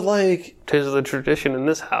 But, like... 'Tis the tradition in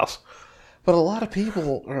this house. But a lot of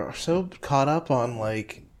people are so caught up on,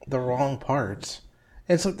 like, the wrong parts.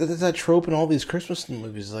 And it's like there's that trope in all these Christmas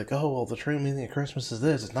movies. Like, oh, well, the true meaning of Christmas is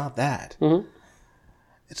this. It's not that. Mm-hmm.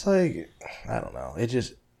 It's like, I don't know. It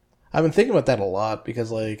just... I've been thinking about that a lot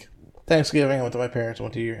because, like... Thanksgiving, I went to my parents, I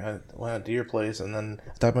went to your place, and then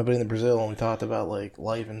I talked to my buddy in Brazil, and we talked about, like,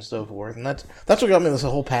 life and so forth. And that's what got me on this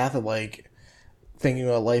whole path of, like, thinking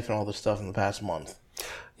about life and all this stuff in the past month.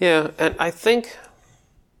 Yeah, and I think...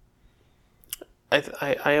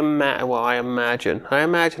 I imagine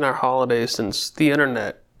our holidays, since the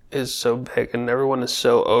internet is so big and everyone is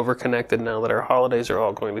so overconnected now, that our holidays are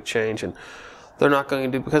all going to change, and they're not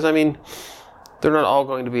going to... Because, I mean... They're not all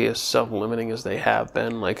going to be as self-limiting as they have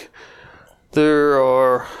been. Like, there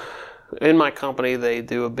are... In my company, they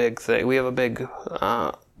do a big thing. We have a big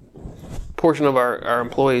portion of our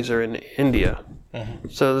employees are in India. Mm-hmm.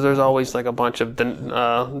 So there's always, like, a bunch of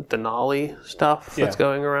Denali stuff that's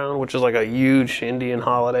going around, which is, like, a huge Indian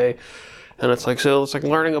holiday. And it's like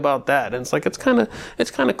learning about that. And it's like, it's kind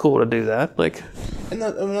of cool to do that. Like... And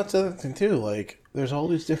that's the other thing, too. Like, there's all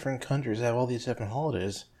these different countries that have all these different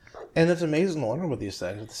holidays. And it's amazing to learn about these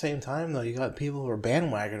things. At the same time, though, you got people who are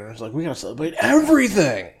bandwagoners. Like, we gotta celebrate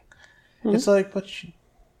everything. Mm-hmm. It's like, but you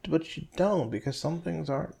don't, because some things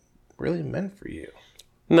aren't really meant for you.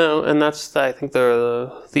 No, and that's, I think,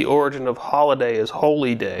 the origin of holiday is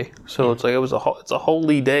holy day. So it's like it's a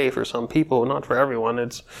holy day for some people, not for everyone.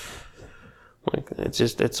 It's like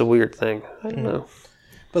it's a weird thing. I don't know.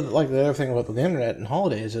 But, like, the other thing about the internet and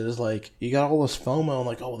holidays is, like, you got all this FOMO and,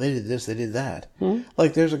 like, oh, they did this, they did that. Mm-hmm.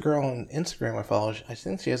 Like, there's a girl on Instagram I follow. I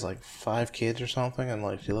think she has, like, 5 kids or something, and,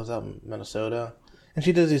 like, she lives out in Minnesota. And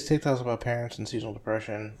she does these TikToks about parents and seasonal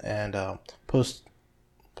depression and post,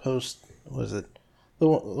 what is it? The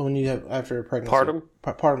one when you have after pregnancy.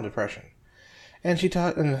 Partum depression. And she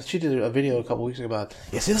did a video a couple weeks ago about,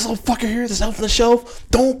 you see this little fucker here, this elf on the shelf?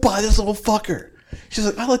 Don't buy this little fucker. She's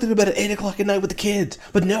like, I like to go to bed at 8 o'clock at night with the kids.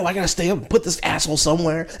 But no, I gotta stay up and put this asshole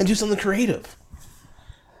somewhere and do something creative.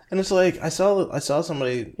 And it's like, I saw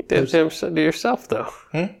somebody... You did it to yourself, though.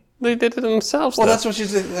 They did it themselves, Well, though. that's what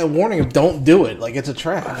she's a warning of, don't do it. Like, it's a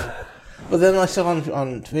trap. But then I saw on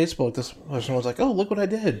Facebook, this person was like, oh, look what I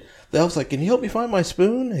did. The elf's like, can you help me find my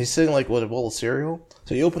spoon? He's sitting like, what, a bowl of cereal?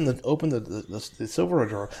 So you open the silverware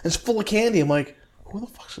drawer. And it's full of candy. I'm like, who the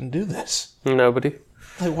fuck's gonna do this? Nobody.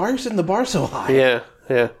 Like, why are you setting the bar so high? Yeah.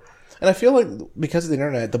 And I feel like because of the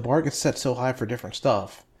internet, the bar gets set so high for different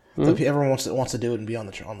stuff that everyone wants to do it and be on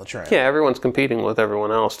the trend. Yeah, everyone's competing with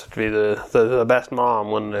everyone else to be the best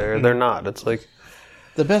mom when they're not. It's like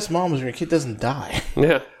the best mom is when your kid doesn't die.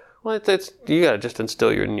 Yeah. Well, it's you gotta just instill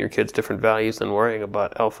in your kids different values than worrying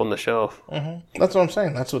about Elf on the Shelf. Mm-hmm. That's what I'm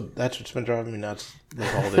saying. That's what's been driving me nuts this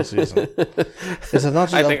holiday season. Is it not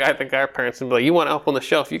just I think our parents would be like, you want Elf on the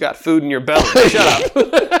Shelf? You got food in your belly. Shut up.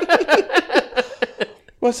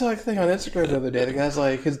 What's the thing on Instagram the other day? The guy's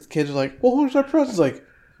like, his kids are like, well, who's our presents? Like,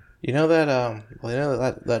 You know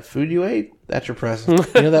that that food you ate? That's your present.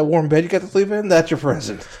 You know that warm bed you got to sleep in? That's your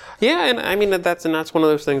present. Yeah, and I mean that's one of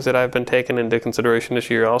those things that I've been taking into consideration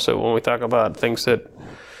this year. Also, when we talk about things that,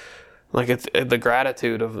 like, it's the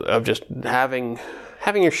gratitude of just having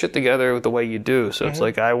your shit together the way you do. So it's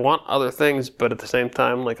like I want other things, but at the same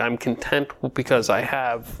time, like I'm content because I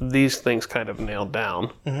have these things kind of nailed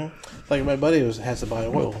down. Like my buddy has to buy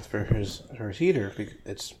oil for his heater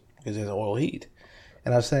because he has oil heat.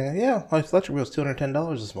 And I was saying, yeah, my electric bill is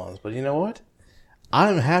 $210 this month. But you know what?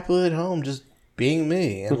 I'm happily at home just being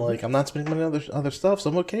me. And, like, I'm not spending money on other stuff. So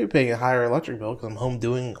I'm okay paying a higher electric bill because I'm home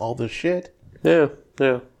doing all this shit. Yeah.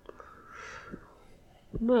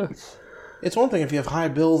 Nice. It's one thing if you have high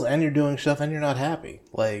bills and you're doing stuff and you're not happy.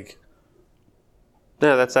 Like...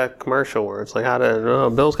 Yeah, that's that commercial where it's like,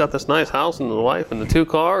 Bill's got this nice house and the wife and the 2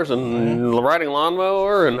 cars and riding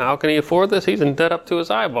lawnmower, and how can he afford this? He's in debt up to his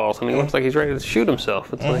eyeballs, and he looks like he's ready to shoot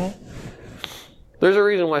himself. It's like, there's a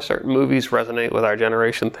reason why certain movies resonate with our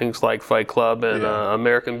generation, things like Fight Club and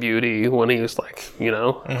American Beauty, when he was like, I'm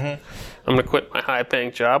going to quit my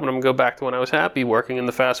high-paying job and I'm going to go back to when I was happy working in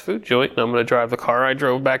the fast food joint, and I'm going to drive the car I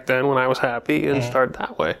drove back then when I was happy and start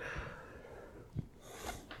that way.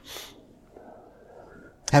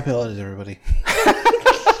 Happy holidays, everybody.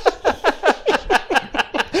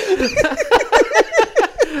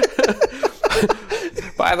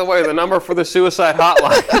 By the way, the number for the suicide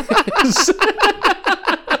hotline is...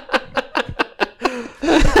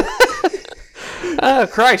 Oh,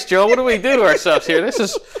 Christ, Joe, what do we do to ourselves here? This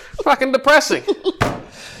is fucking depressing.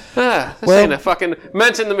 This ain't a fucking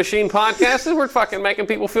Mention the Machine podcast. We're fucking making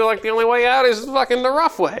people feel like the only way out is fucking the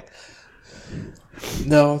rough way.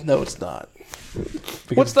 No, it's not.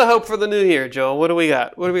 What's the hope for the new year, Joel? What do we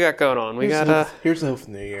got? What do we got going on? Here's the hope for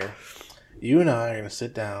the new year. You and I are going to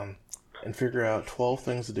sit down and figure out 12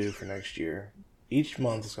 things to do for next year. Each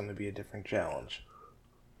month is going to be a different challenge.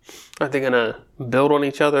 Are they going to build on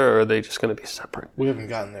each other, or are they just going to be separate? We haven't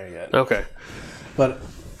gotten there yet. Okay. But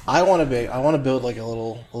I want to build like a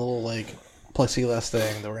little like plexiglass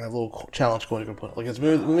thing that we're going to have a little challenge coin to put. Like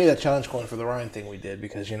we made that challenge coin for the Ryan thing we did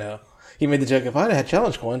because, he made the joke, if I had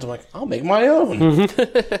challenge coins, I'm like, I'll make my own.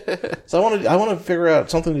 So I want to figure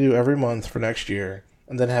out something to do every month for next year,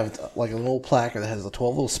 and then have like a little placard that has the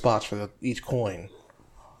 12 little spots for each coin.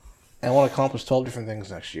 And I want to accomplish 12 different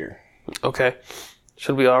things next year. Okay.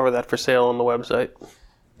 Should we offer that for sale on the website?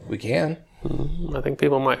 We can. I think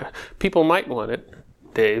people might want it,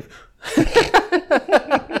 Dave.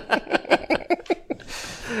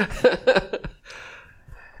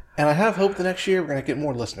 And I have hope the next year we're going to get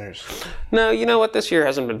more listeners. No, you know what? This year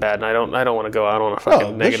hasn't been bad, and I don't want to go out on a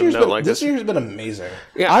fucking negative note like this. This year's been amazing.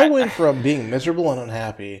 Yeah, I went from being miserable and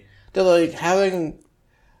unhappy to like having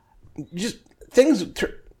just things.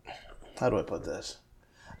 How do I put this?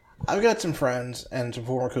 I've got some friends and some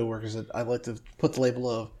former coworkers that I'd like to put the label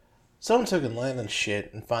of so-and-so can land in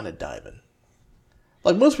shit and find a diamond.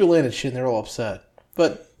 Like, most people land in shit and they're all upset.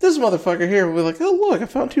 But this motherfucker here will be like, oh, look, I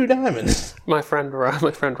found 2 diamonds. My friend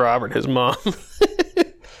Robert, his mom, she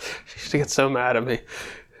used to get so mad at me.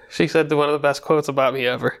 She said one of the best quotes about me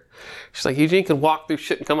ever. She's like, Eugene can walk through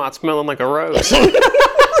shit and come out smelling like a rose.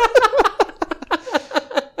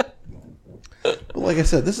 But like I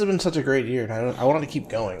said, this has been such a great year, and I want to keep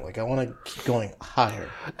going. Like, I want to keep going higher.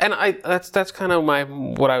 And that's kind of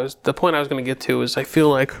the point I was going to get to is I feel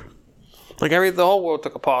like the whole world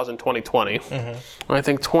took a pause in 2020. Mm-hmm. I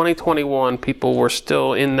think 2021 people were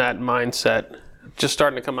still in that mindset, just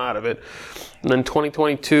starting to come out of it. And then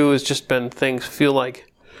 2022 has just been things feel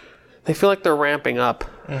like they're ramping up,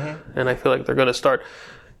 and I feel like they're going to start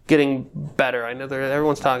getting better. I know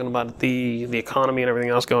everyone's talking about the economy and everything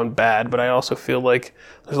else going bad, but I also feel like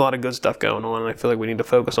there's a lot of good stuff going on, and I feel like we need to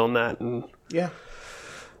focus on that and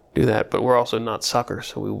do that. But we're also not suckers,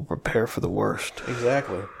 so we will prepare for the worst.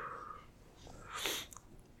 Exactly.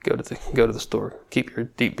 Go to the store.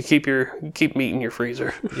 Keep meat in your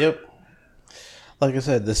freezer. Yep. Like I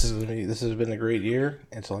said, this has been a great year.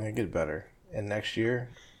 It's only gonna get better. And next year,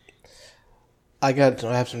 I've not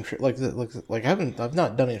done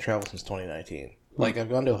any travel since 2019. Like, I've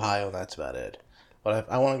gone to Ohio and that's about it. But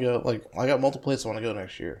I want to go. Like, I got multiple places I want to go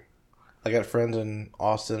next year. I got friends in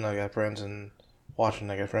Austin. I got friends in Washington.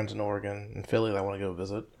 I got friends in Oregon and Philly that I want to go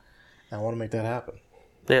visit. And I want to make that happen.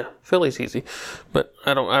 Yeah, Philly's easy, but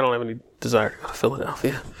I don't have any desire to go to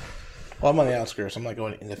Philadelphia. Well, I'm on the outskirts. I'm not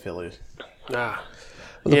going into Philly. But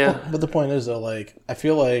the point is, though, like, I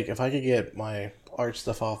feel like if I could get my art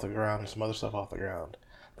stuff off the ground and some other stuff off the ground,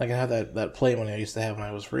 I can have that play money I used to have when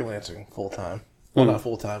I was freelancing full time. Well, not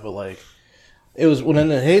full time, but like It was when in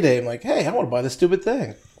the heyday, I'm like, hey, I want to buy this stupid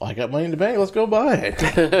thing. Well, I got money in the bank. Let's go buy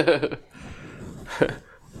it.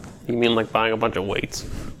 You mean like buying a bunch of weights?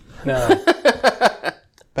 No.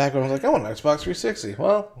 Back when I was like, I want an Xbox 360.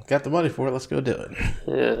 Well, got the money for it. Let's go do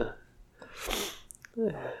it.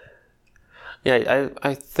 Yeah. Yeah,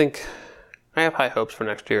 I think I have high hopes for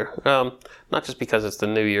next year. Not just because it's the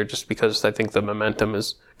new year, just because I think the momentum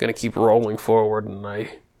is going to keep rolling forward. And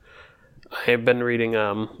I have been reading,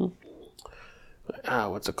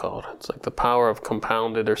 what's it called? It's like The Power of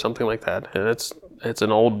Compounded or something like that. And it's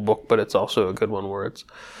an old book, but it's also a good one where it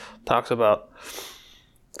talks about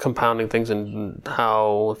compounding things and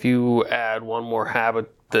how if you add one more habit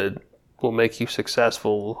that will make you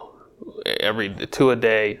successful every 2 a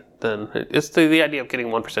day, then it's the idea of getting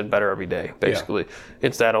 1% better every day, basically. Yeah.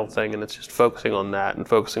 It's that old thing, and it's just focusing on that and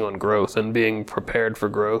focusing on growth and being prepared for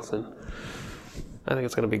growth, and I think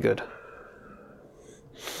it's going to be good.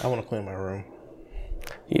 I want to clean my room.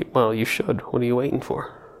 Well, you should. What are you waiting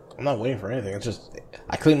for? I'm not waiting for anything. It's just,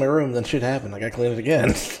 I clean my room, then shit happened. I got to clean it again.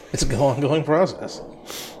 It's an ongoing process.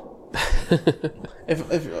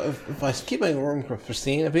 If I keep my room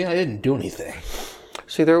pristine, I didn't do anything.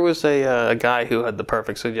 See, there was a guy who had the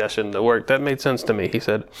perfect suggestion that worked. That made sense to me. He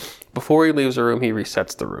said, before he leaves a room, he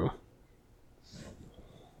resets the room.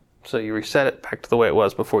 So you reset it back to the way it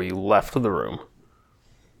was before you left the room.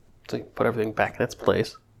 So you put everything back in its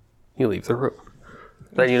place. You leave the room.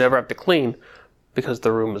 Then you never have to clean because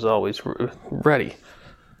the room is always ready.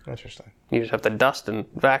 Interesting. You just have to dust and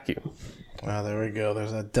vacuum. Well, there we go.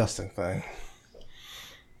 There's that dusting thing.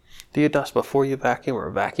 Do you dust before you vacuum or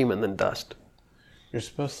vacuum and then dust? You're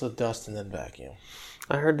supposed to dust and then vacuum.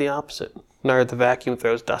 I heard the opposite. I heard the vacuum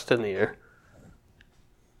throws dust in the air.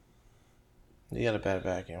 You got a bad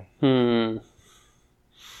vacuum.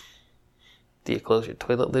 Do you close your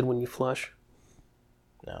toilet lid when you flush?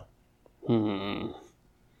 No.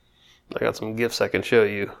 I got some gifts I can show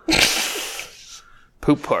you.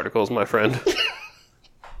 Poop particles, my friend.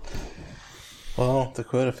 Well, to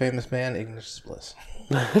quote a famous man, ignorance is bliss.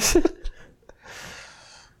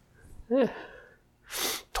 Yeah.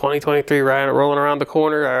 2023 rolling around the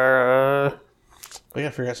corner. We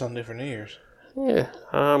gotta figure out something new for New Year's. Yeah.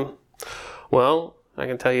 Well, I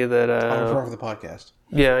can tell you that. For the podcast.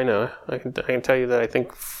 Yeah, I know. I can tell you that I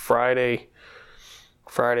think Friday,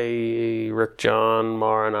 Rick, John,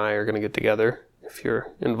 Mara, and I are going to get together. If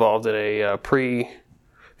you're involved in if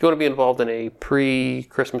you want to be involved in a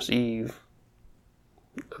pre-Christmas Eve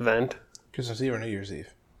event. Christmas Eve or New Year's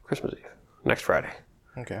Eve? Christmas Eve. Next Friday.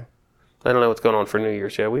 Okay. I don't know what's going on for New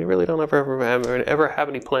Year's yet. We really don't ever have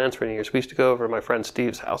any plans for New Year's. We used to go over to my friend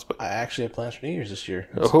Steve's house, but I actually have plans for New Year's this year.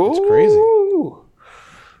 It's crazy.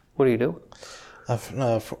 What are you doing?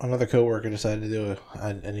 Another coworker decided to do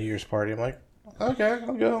a New Year's party. I'm like, okay,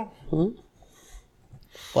 I'll go. Mm-hmm.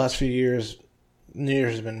 Last few years, New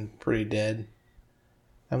Year's has been pretty dead.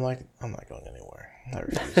 I'm like, I'm not going anywhere. I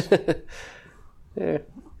refuse. Yeah.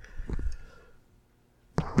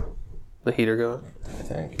 The heater going? I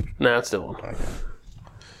think. No, it's still on. Okay.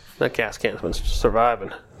 That gas can's been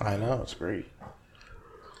surviving. I know, it's great.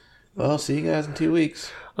 Well, see you guys in 2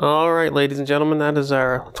 weeks. All right, ladies and gentlemen, that is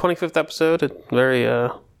our 25th episode. A very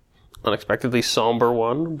unexpectedly somber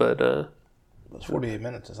one, but... It's 48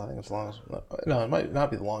 minutes. I think it's the longest... No, it might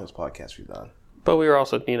not be the longest podcast we've done. But we were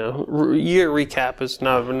also, year recap is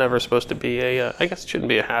never supposed to be I guess it shouldn't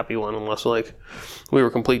be a happy one unless, like, we were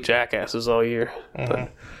complete jackasses all year. Mm-hmm. But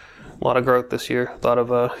a lot of growth this year. A lot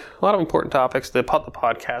of important topics. The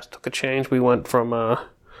podcast took a change. We went from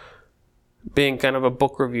being kind of a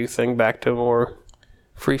book review thing back to more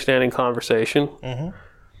freestanding conversation.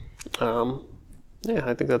 Mm-hmm. Yeah,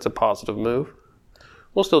 I think that's a positive move.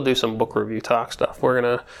 We'll still do some book review talk stuff.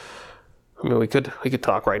 We could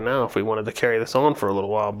talk right now if we wanted to carry this on for a little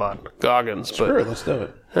while about Goggins. Sure, let's do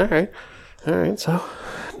it. All right. So,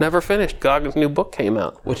 never finished. Goggins' new book came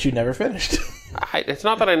out. Which you never finished. It's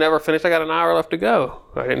not that I never finished. I got an hour left to go.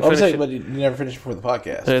 I didn't finish it. But you never finished before the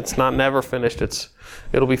podcast. It's not never finished.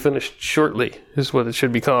 It'll be finished shortly, is what it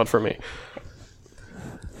should be called for me.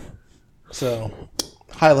 So,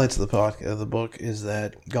 highlights of the book is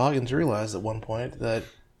that Goggins realized at one point that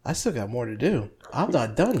I still got more to do. I'm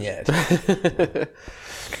not done yet.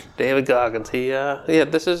 David Goggins.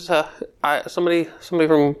 This is somebody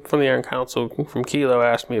from the Iron Council from Kilo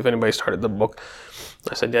asked me if anybody started the book.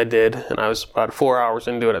 I said, yeah, I did, and I was about 4 hours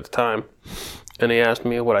into it at the time. And he asked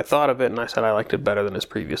me what I thought of it, and I said I liked it better than his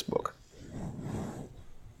previous book.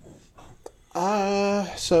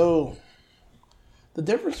 So the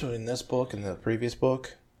difference between this book and the previous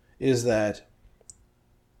book is that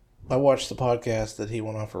I watched the podcast that he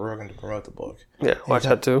went on for Rogan to promote the book. Yeah, watch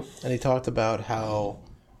that too. And he talked about how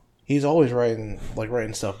he's always writing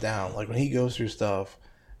stuff down. Like when he goes through stuff,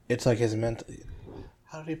 it's like his mental.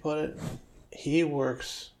 How did he put it? He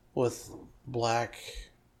works with black.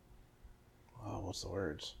 Oh, what's the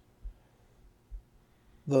words?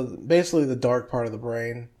 Basically the dark part of the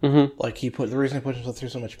brain. Mm-hmm. Like the reason he puts himself through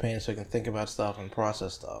so much pain is so he can think about stuff and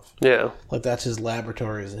process stuff. Yeah. Like that's his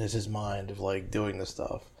laboratory, is his mind of like doing this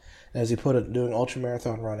stuff. And as he put it, doing ultra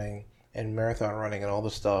marathon running and marathon running and all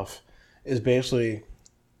this stuff is basically,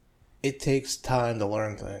 it takes time to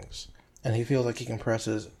learn things. And he feels like he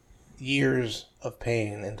compresses years of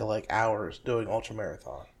pain into like hours doing ultra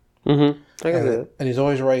marathon. Mm-hmm. I can do that. And he's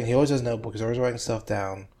always writing. He always has notebooks. He's always writing stuff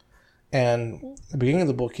down. And at the beginning of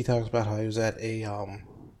the book, he talks about how he was at he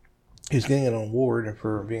was getting an award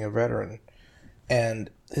for being a veteran, and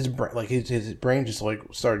his brain just like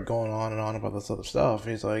started going on and on about this other stuff.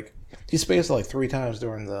 He's like, he spaced like 3 times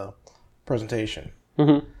during the presentation,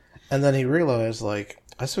 Mm-hmm. and then he realized like,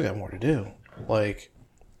 I still got more to do. Like,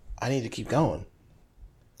 I need to keep going.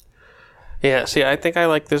 Yeah, see, I think I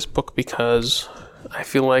like this book because I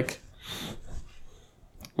feel like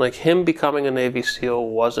him becoming a Navy SEAL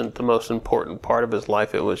wasn't the most important part of his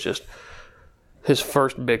life. It was just his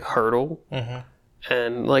first big hurdle. Mm-hmm.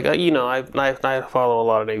 And like, you know, I follow a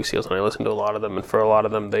lot of Navy SEALs and I listen to a lot of them. And for a lot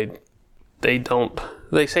of them, they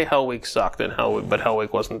say Hell Week sucked, but Hell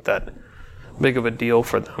Week wasn't that big of a deal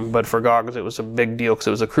for them. But for Goggins, it was a big deal because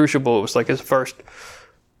it was a crucible. It was like his first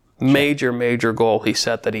major goal he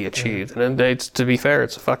set that he achieved. Mm-hmm. And to be fair,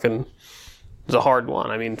 it's a hard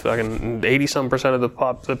one. I mean, fucking 80% of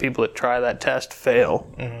the people that try that test fail.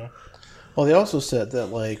 Mm-hmm. Well, they also said that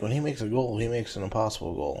like when he makes a goal, he makes an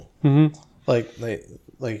impossible goal. Mm-hmm.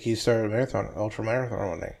 Like he started ultra marathon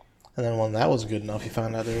running, and then when that wasn't good enough, he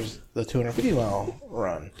found out there's the 250-mile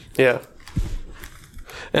run. Yeah.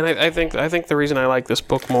 And I think the reason I like this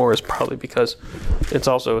book more is probably because it's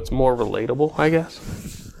more relatable, I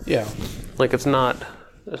guess. Yeah. Like it's not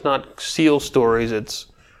SEAL stories. It's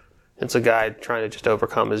a guy trying to just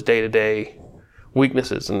overcome his day-to-day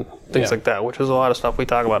weaknesses and things like that, which is a lot of stuff we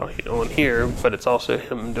talk about on here, but it's also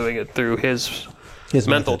him doing it through his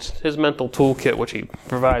mental toolkit, which he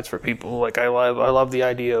provides for people. Like I love the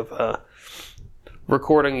idea of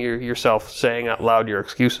recording yourself saying out loud your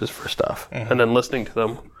excuses for stuff, mm-hmm. and then listening to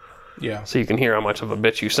them. Yeah. So you can hear how much of a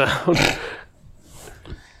bitch you sound.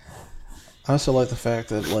 I also like the fact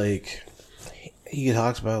that like he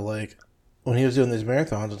talks about like when he was doing these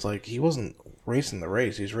marathons, it's like he wasn't racing the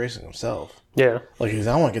race; he was racing himself. Yeah. Like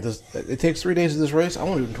I want to get this. It takes 3 days of this race. I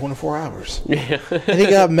want to do it in 24 hours. Yeah. And he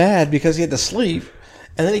got mad because he had to sleep,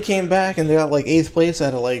 and then he came back and they got like 8th place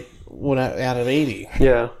out of out of 80.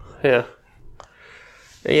 Yeah. Yeah.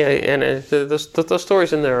 Yeah, and the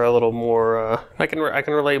stories in there are a little more. I can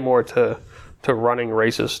relate more to running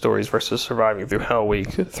races stories versus surviving through Hell Week,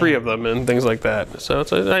 3 of them and things like that. So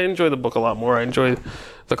I enjoy the book a lot more. I enjoy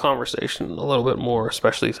the conversation a little bit more,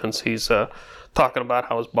 especially since he's talking about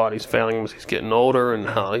how his body's failing him as he's getting older and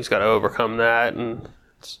how he's got to overcome that. And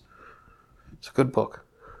it's a good book.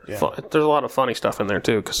 Yeah. There's a lot of funny stuff in there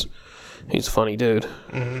too because he's a funny dude.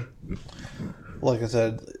 Mm-hmm. Like I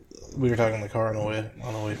said, we were talking in the car on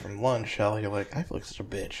the way from lunch. How you're like, I feel like such a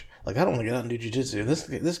bitch. Like I don't want to get out and do jiu-jitsu.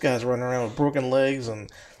 This guy's running around with broken legs and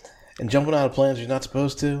jumping out of planes he's not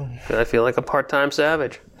supposed to. I feel like a part-time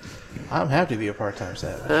savage. I'm happy to be a part-time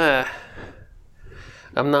savage.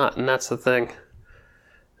 I'm not, and that's the thing.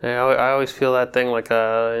 I always feel that thing like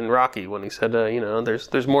in Rocky when he said,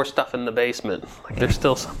 there's more stuff in the basement. Like there's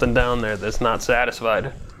still something down there that's not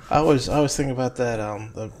satisfied. I always think about that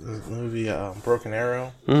the movie Broken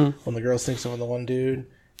Arrow, mm-hmm. when the girl sneaks up on the one dude.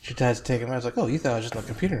 She tries to take him out. I was like, oh, you thought I was just on a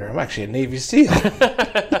computer nerd. I'm actually a Navy SEAL.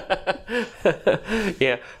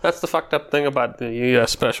 Yeah, that's the fucked up thing about the U.S.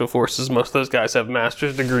 Special Forces. Most of those guys have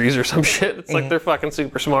master's degrees or some shit. It's like they're fucking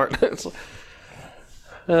super smart.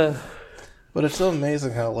 But it's so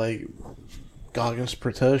amazing how, like, Goggins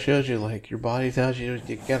Plateau shows you, like, your body tells you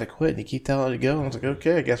gotta quit, and you keep telling it to go. And it's like,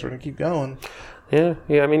 okay, I guess we're gonna keep going. Yeah.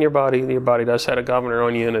 I mean, your body does set a governor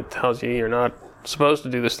on you, and it tells you you're not supposed to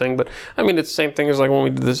do this thing. But I mean, it's the same thing as like when we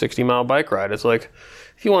did the 60-mile bike ride. It's like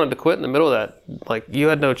if you wanted to quit in the middle of that, like you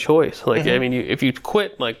had no choice. Like mm-hmm. I mean, if you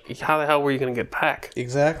quit, like how the hell were you going to get back?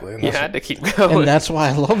 Exactly. And you had to keep going. And that's why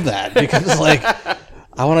I love that, because it's like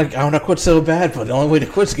I want to quit so bad, but the only way to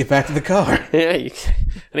quit is to get back to the car. Yeah.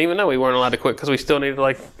 And even though we weren't allowed to quit because we still needed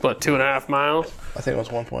like 2.5 miles. I think it was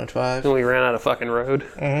 1.5. And we ran out of fucking road.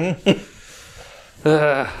 Mm-hmm.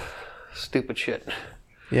 Stupid shit.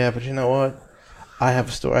 Yeah, but you know what? I have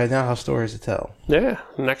a story. I now have stories to tell. Yeah.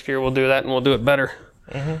 Next year we'll do that and we'll do it better.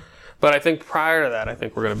 Mm-hmm. But I think prior to that, I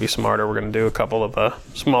think we're going to be smarter. We're going to do a couple of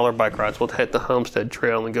smaller bike rides. We'll hit the Homestead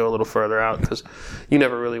Trail and go a little further out because you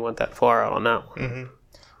never really went that far out on that one. Mm-hmm.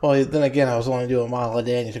 Well, then again, I was only doing a mile a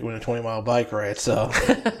day, and you took me on a 20-mile bike ride, so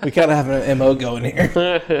we kind of have an MO going here.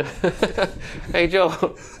 Hey,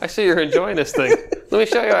 Joe, I see you're enjoying this thing. Let me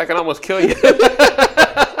show you. I can almost kill you.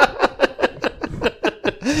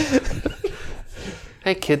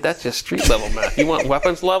 Hey, kid, that's just street level math. You want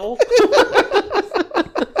weapons level?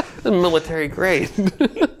 Military grade. And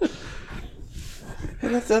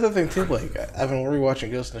that's the other thing, too. Like, I've been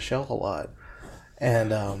rewatching Ghost in the Shell a lot,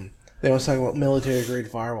 and they was talking about military grade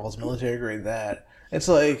firewalls, military grade that. It's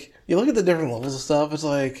like, you look at the different levels of stuff, it's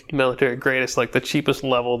like... Military grade is like the cheapest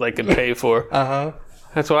level they can pay for. Uh-huh.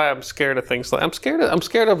 That's why I'm scared of things like... I'm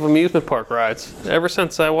scared of amusement park rides. Ever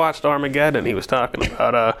since I watched Armageddon, he was talking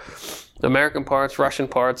about American parts, Russian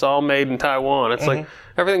parts, all made in Taiwan. It's like,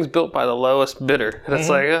 everything's built by the lowest bidder. And it's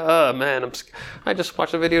like, oh, man, I just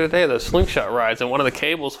watched a video today of those slingshot rides, and one of the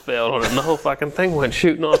cables failed on it, and the whole fucking thing went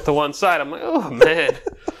shooting off to one side. I'm like, oh, man.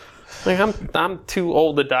 Like, I'm too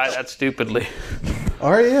old to die that stupidly.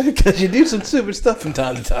 Are you? Because you do some stupid stuff from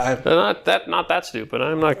time to time. Not that stupid.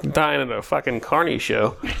 I'm not dying at a fucking carny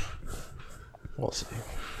show. We'll see.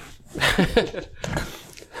 I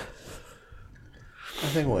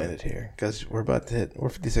think we'll end it here because we're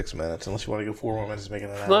 56 minutes. Unless you want to go 4 more minutes, making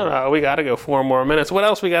it an hour. No, we got to go 4 more minutes. What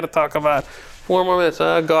else we got to talk about? 4 more minutes.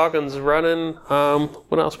 Goggins running.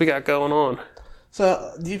 What else we got going on?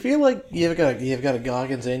 So, do you feel like you've got a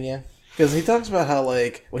Goggins in you? Because he talks about how,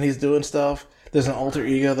 like, when he's doing stuff, there's an alter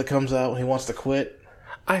ego that comes out when he wants to quit.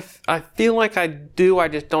 I feel like I do. I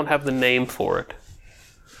just don't have the name for it.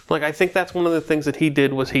 Like, I think that's one of the things that he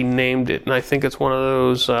did was he named it. And I think it's one of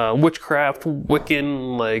those witchcraft,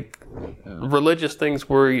 Wiccan, like, religious things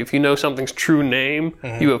where if you know something's true name,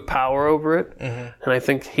 you have power over it. And I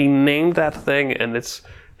think he named that thing, and it's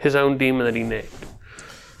his own demon that he named.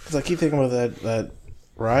 Because I keep thinking about that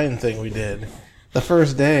Ryan thing we did. The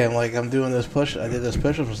first day, I'm doing this push. I did this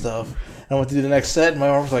push-up and stuff. And I went to do the next set, and my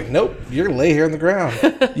arm was like, nope, you're going to lay here on the ground.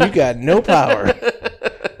 You got no power.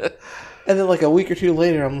 And then, like, a week or two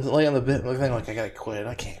later, I'm laying on the bed, like, I got to quit.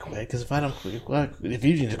 I can't quit, because if I don't quit, if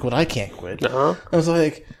you need to quit, I can't quit. I was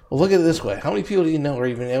like, well, look at it this way. How many people do you know are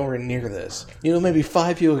even nowhere near this? You know, maybe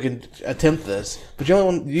 5 people can attempt this, but you're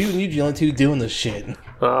the only 2 doing this shit.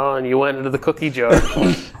 Oh, and you went into the cookie jar.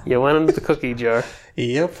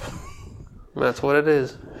 Yep. That's what it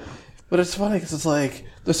is. But it's funny because it's like,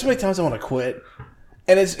 there's so many times I want to quit.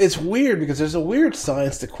 And it's weird because there's a weird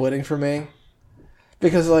science to quitting for me.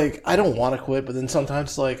 Because, like, I don't want to quit, but then sometimes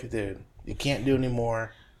it's like, dude, you can't do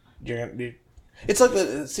anymore. You're gonna do. It's like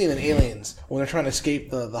the scene in Aliens when they're trying to escape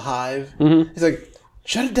the hive. He's like,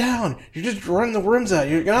 shut it down. You're just running the worms out.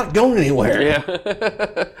 You're not going anywhere. Yeah.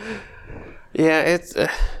 Yeah, it's...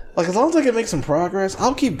 Like, as long as I can make some progress,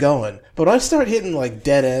 I'll keep going. But when I start hitting, like,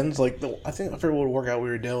 dead ends, like, I forget what workout we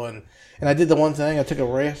were doing, and I did the one thing, I took a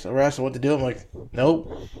rest of what to do, I'm like,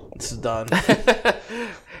 nope, this is done.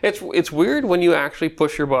 It's weird when you actually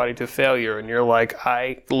push your body to failure, and you're like,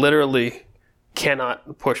 I literally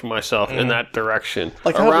cannot push myself in that direction.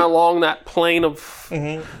 Like along that plane of...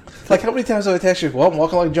 Like, how many times have I text you, well, I'm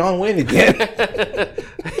walking like John Wayne again.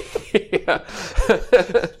 Yeah.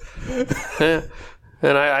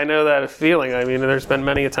 And I know that feeling. I mean, there's been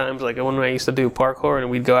many times, like when I used to do parkour, and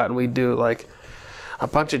we'd go out and we'd do, like, a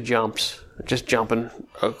bunch of jumps, just jumping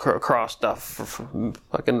across stuff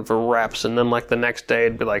for reps. And then, like, the next day,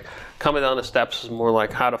 it'd be like, coming down the steps is more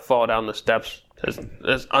like how to fall down the steps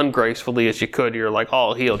as ungracefully as you could. You're, like,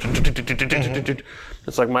 all healed.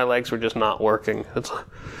 It's like my legs were just not working.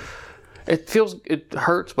 It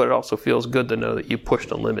hurts, but it also feels good to know that you pushed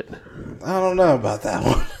a limit. I don't know about that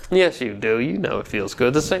one. Yes, you do. You know it feels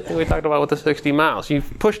good. The same thing we talked about with the 60 miles. You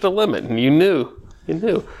pushed a limit, and you knew.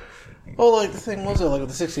 Well, like, the thing was, like, with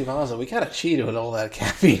the 60 miles, we kind of cheated with all that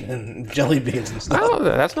caffeine and jelly beans and stuff. No,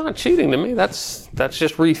 that's not cheating to me. That's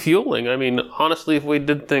just refueling. I mean, honestly, if we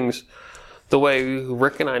did things the way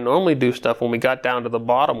Rick and I normally do stuff, when we got down to the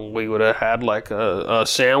bottom, we would have had, like, a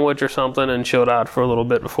sandwich or something and chilled out for a little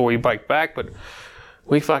bit before we biked back. But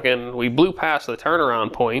we blew past the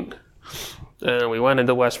turnaround point, and we went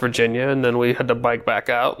into West Virginia, and then we had to bike back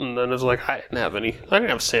out, and then it was like, I didn't have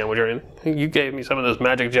a sandwich or anything. You gave me some of those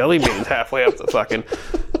magic jelly beans halfway up the fucking,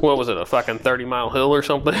 what was it, a fucking 30-mile hill or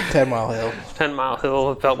something? 10-mile hill. 10-mile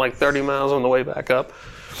hill. It felt like 30 miles on the way back up.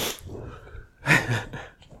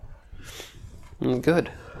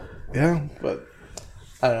 Good. Yeah, but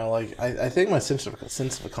I don't know, like, I think my sense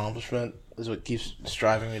of accomplishment is what keeps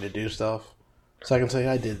striving me to do stuff. So I can say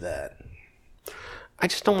I did that. I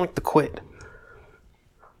just don't like to quit.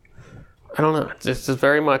 I don't know. It's just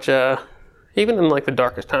very much, even in like the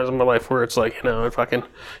darkest times of my life where it's like, you're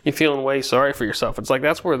feeling way sorry for yourself. It's like,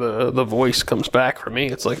 that's where the voice comes back for me.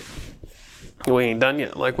 It's like, we ain't done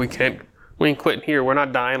yet. Like, we ain't quitting here. We're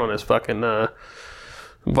not dying on this fucking,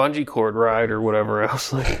 bungee cord ride or whatever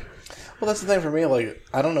else. Like, well, that's the thing for me. Like,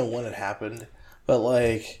 I don't know when it happened, but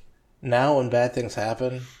like now when bad things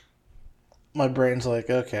happen, my brain's like,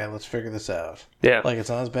 okay, let's figure this out. Yeah. Like, it's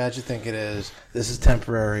not as bad as you think it is. This is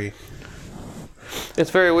temporary.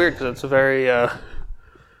 It's very weird because it's a very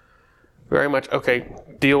much, okay,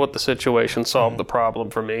 deal with the situation, solve the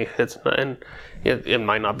problem for me. It's not, and it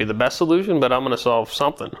might not be the best solution, but I'm going to solve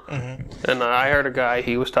something. And I heard a guy,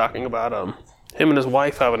 he was talking about him and his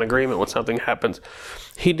wife have an agreement when something happens.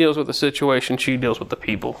 He deals with the situation, she deals with the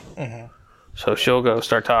people. So she'll go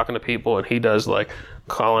start talking to people, and he does like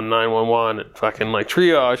calling 911 and fucking like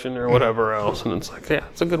triaging or whatever else. And it's like, yeah,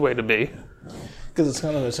 it's a good way to be. Because it's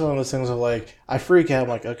one of those things of like, I freak out. I'm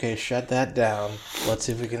like, okay, shut that down. Let's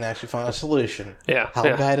see if we can actually find a solution. Yeah. How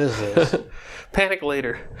bad is this? Panic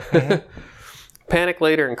later. Panic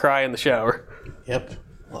later and cry in the shower. Yep.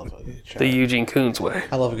 Love a good shower. The Eugene Coons way.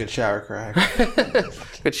 I love a good shower cry.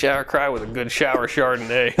 Good shower cry with a good shower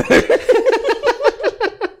Chardonnay.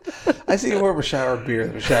 I see more of a shower beer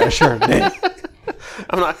than a shower Chardonnay.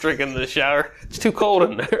 I'm not drinking in the shower. It's too cold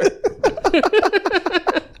in there.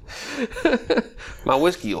 My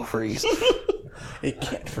whiskey will freeze. It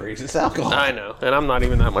can't freeze. It's alcohol. I know. And I'm not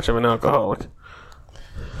even that much of an alcoholic.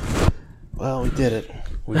 Well, we did it.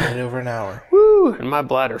 We made it over an hour. Woo! And my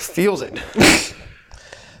bladder feels it.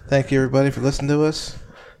 Thank you, everybody, for listening to us.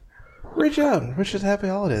 Reach out. Wish us a happy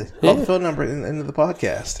holiday. Call the phone number into the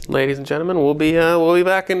podcast. Ladies and gentlemen, we'll be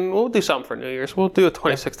back and we'll do something for New Year's. We'll do a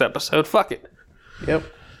 26th episode. Fuck it. Yep.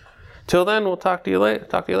 Till then, we'll talk to you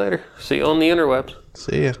later. See you on the interwebs.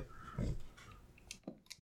 See ya.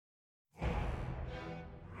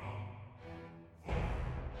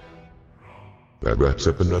 That wraps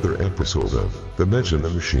up another episode of The Mention the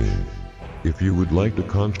Machine. If you would like to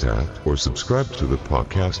contact or subscribe to the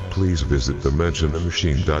podcast, please visit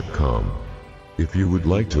thementionthemachine.com. If you would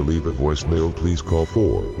like to leave a voicemail, please call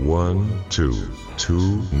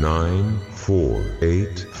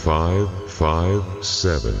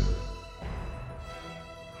 412-294-8557.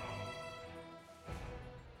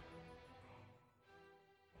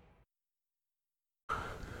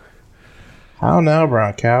 How now,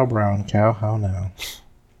 brown cow, how now?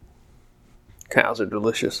 Cows are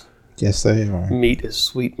delicious. Yes, they are. Meat is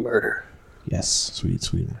sweet murder. Yes, sweet,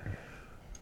 sweet murder.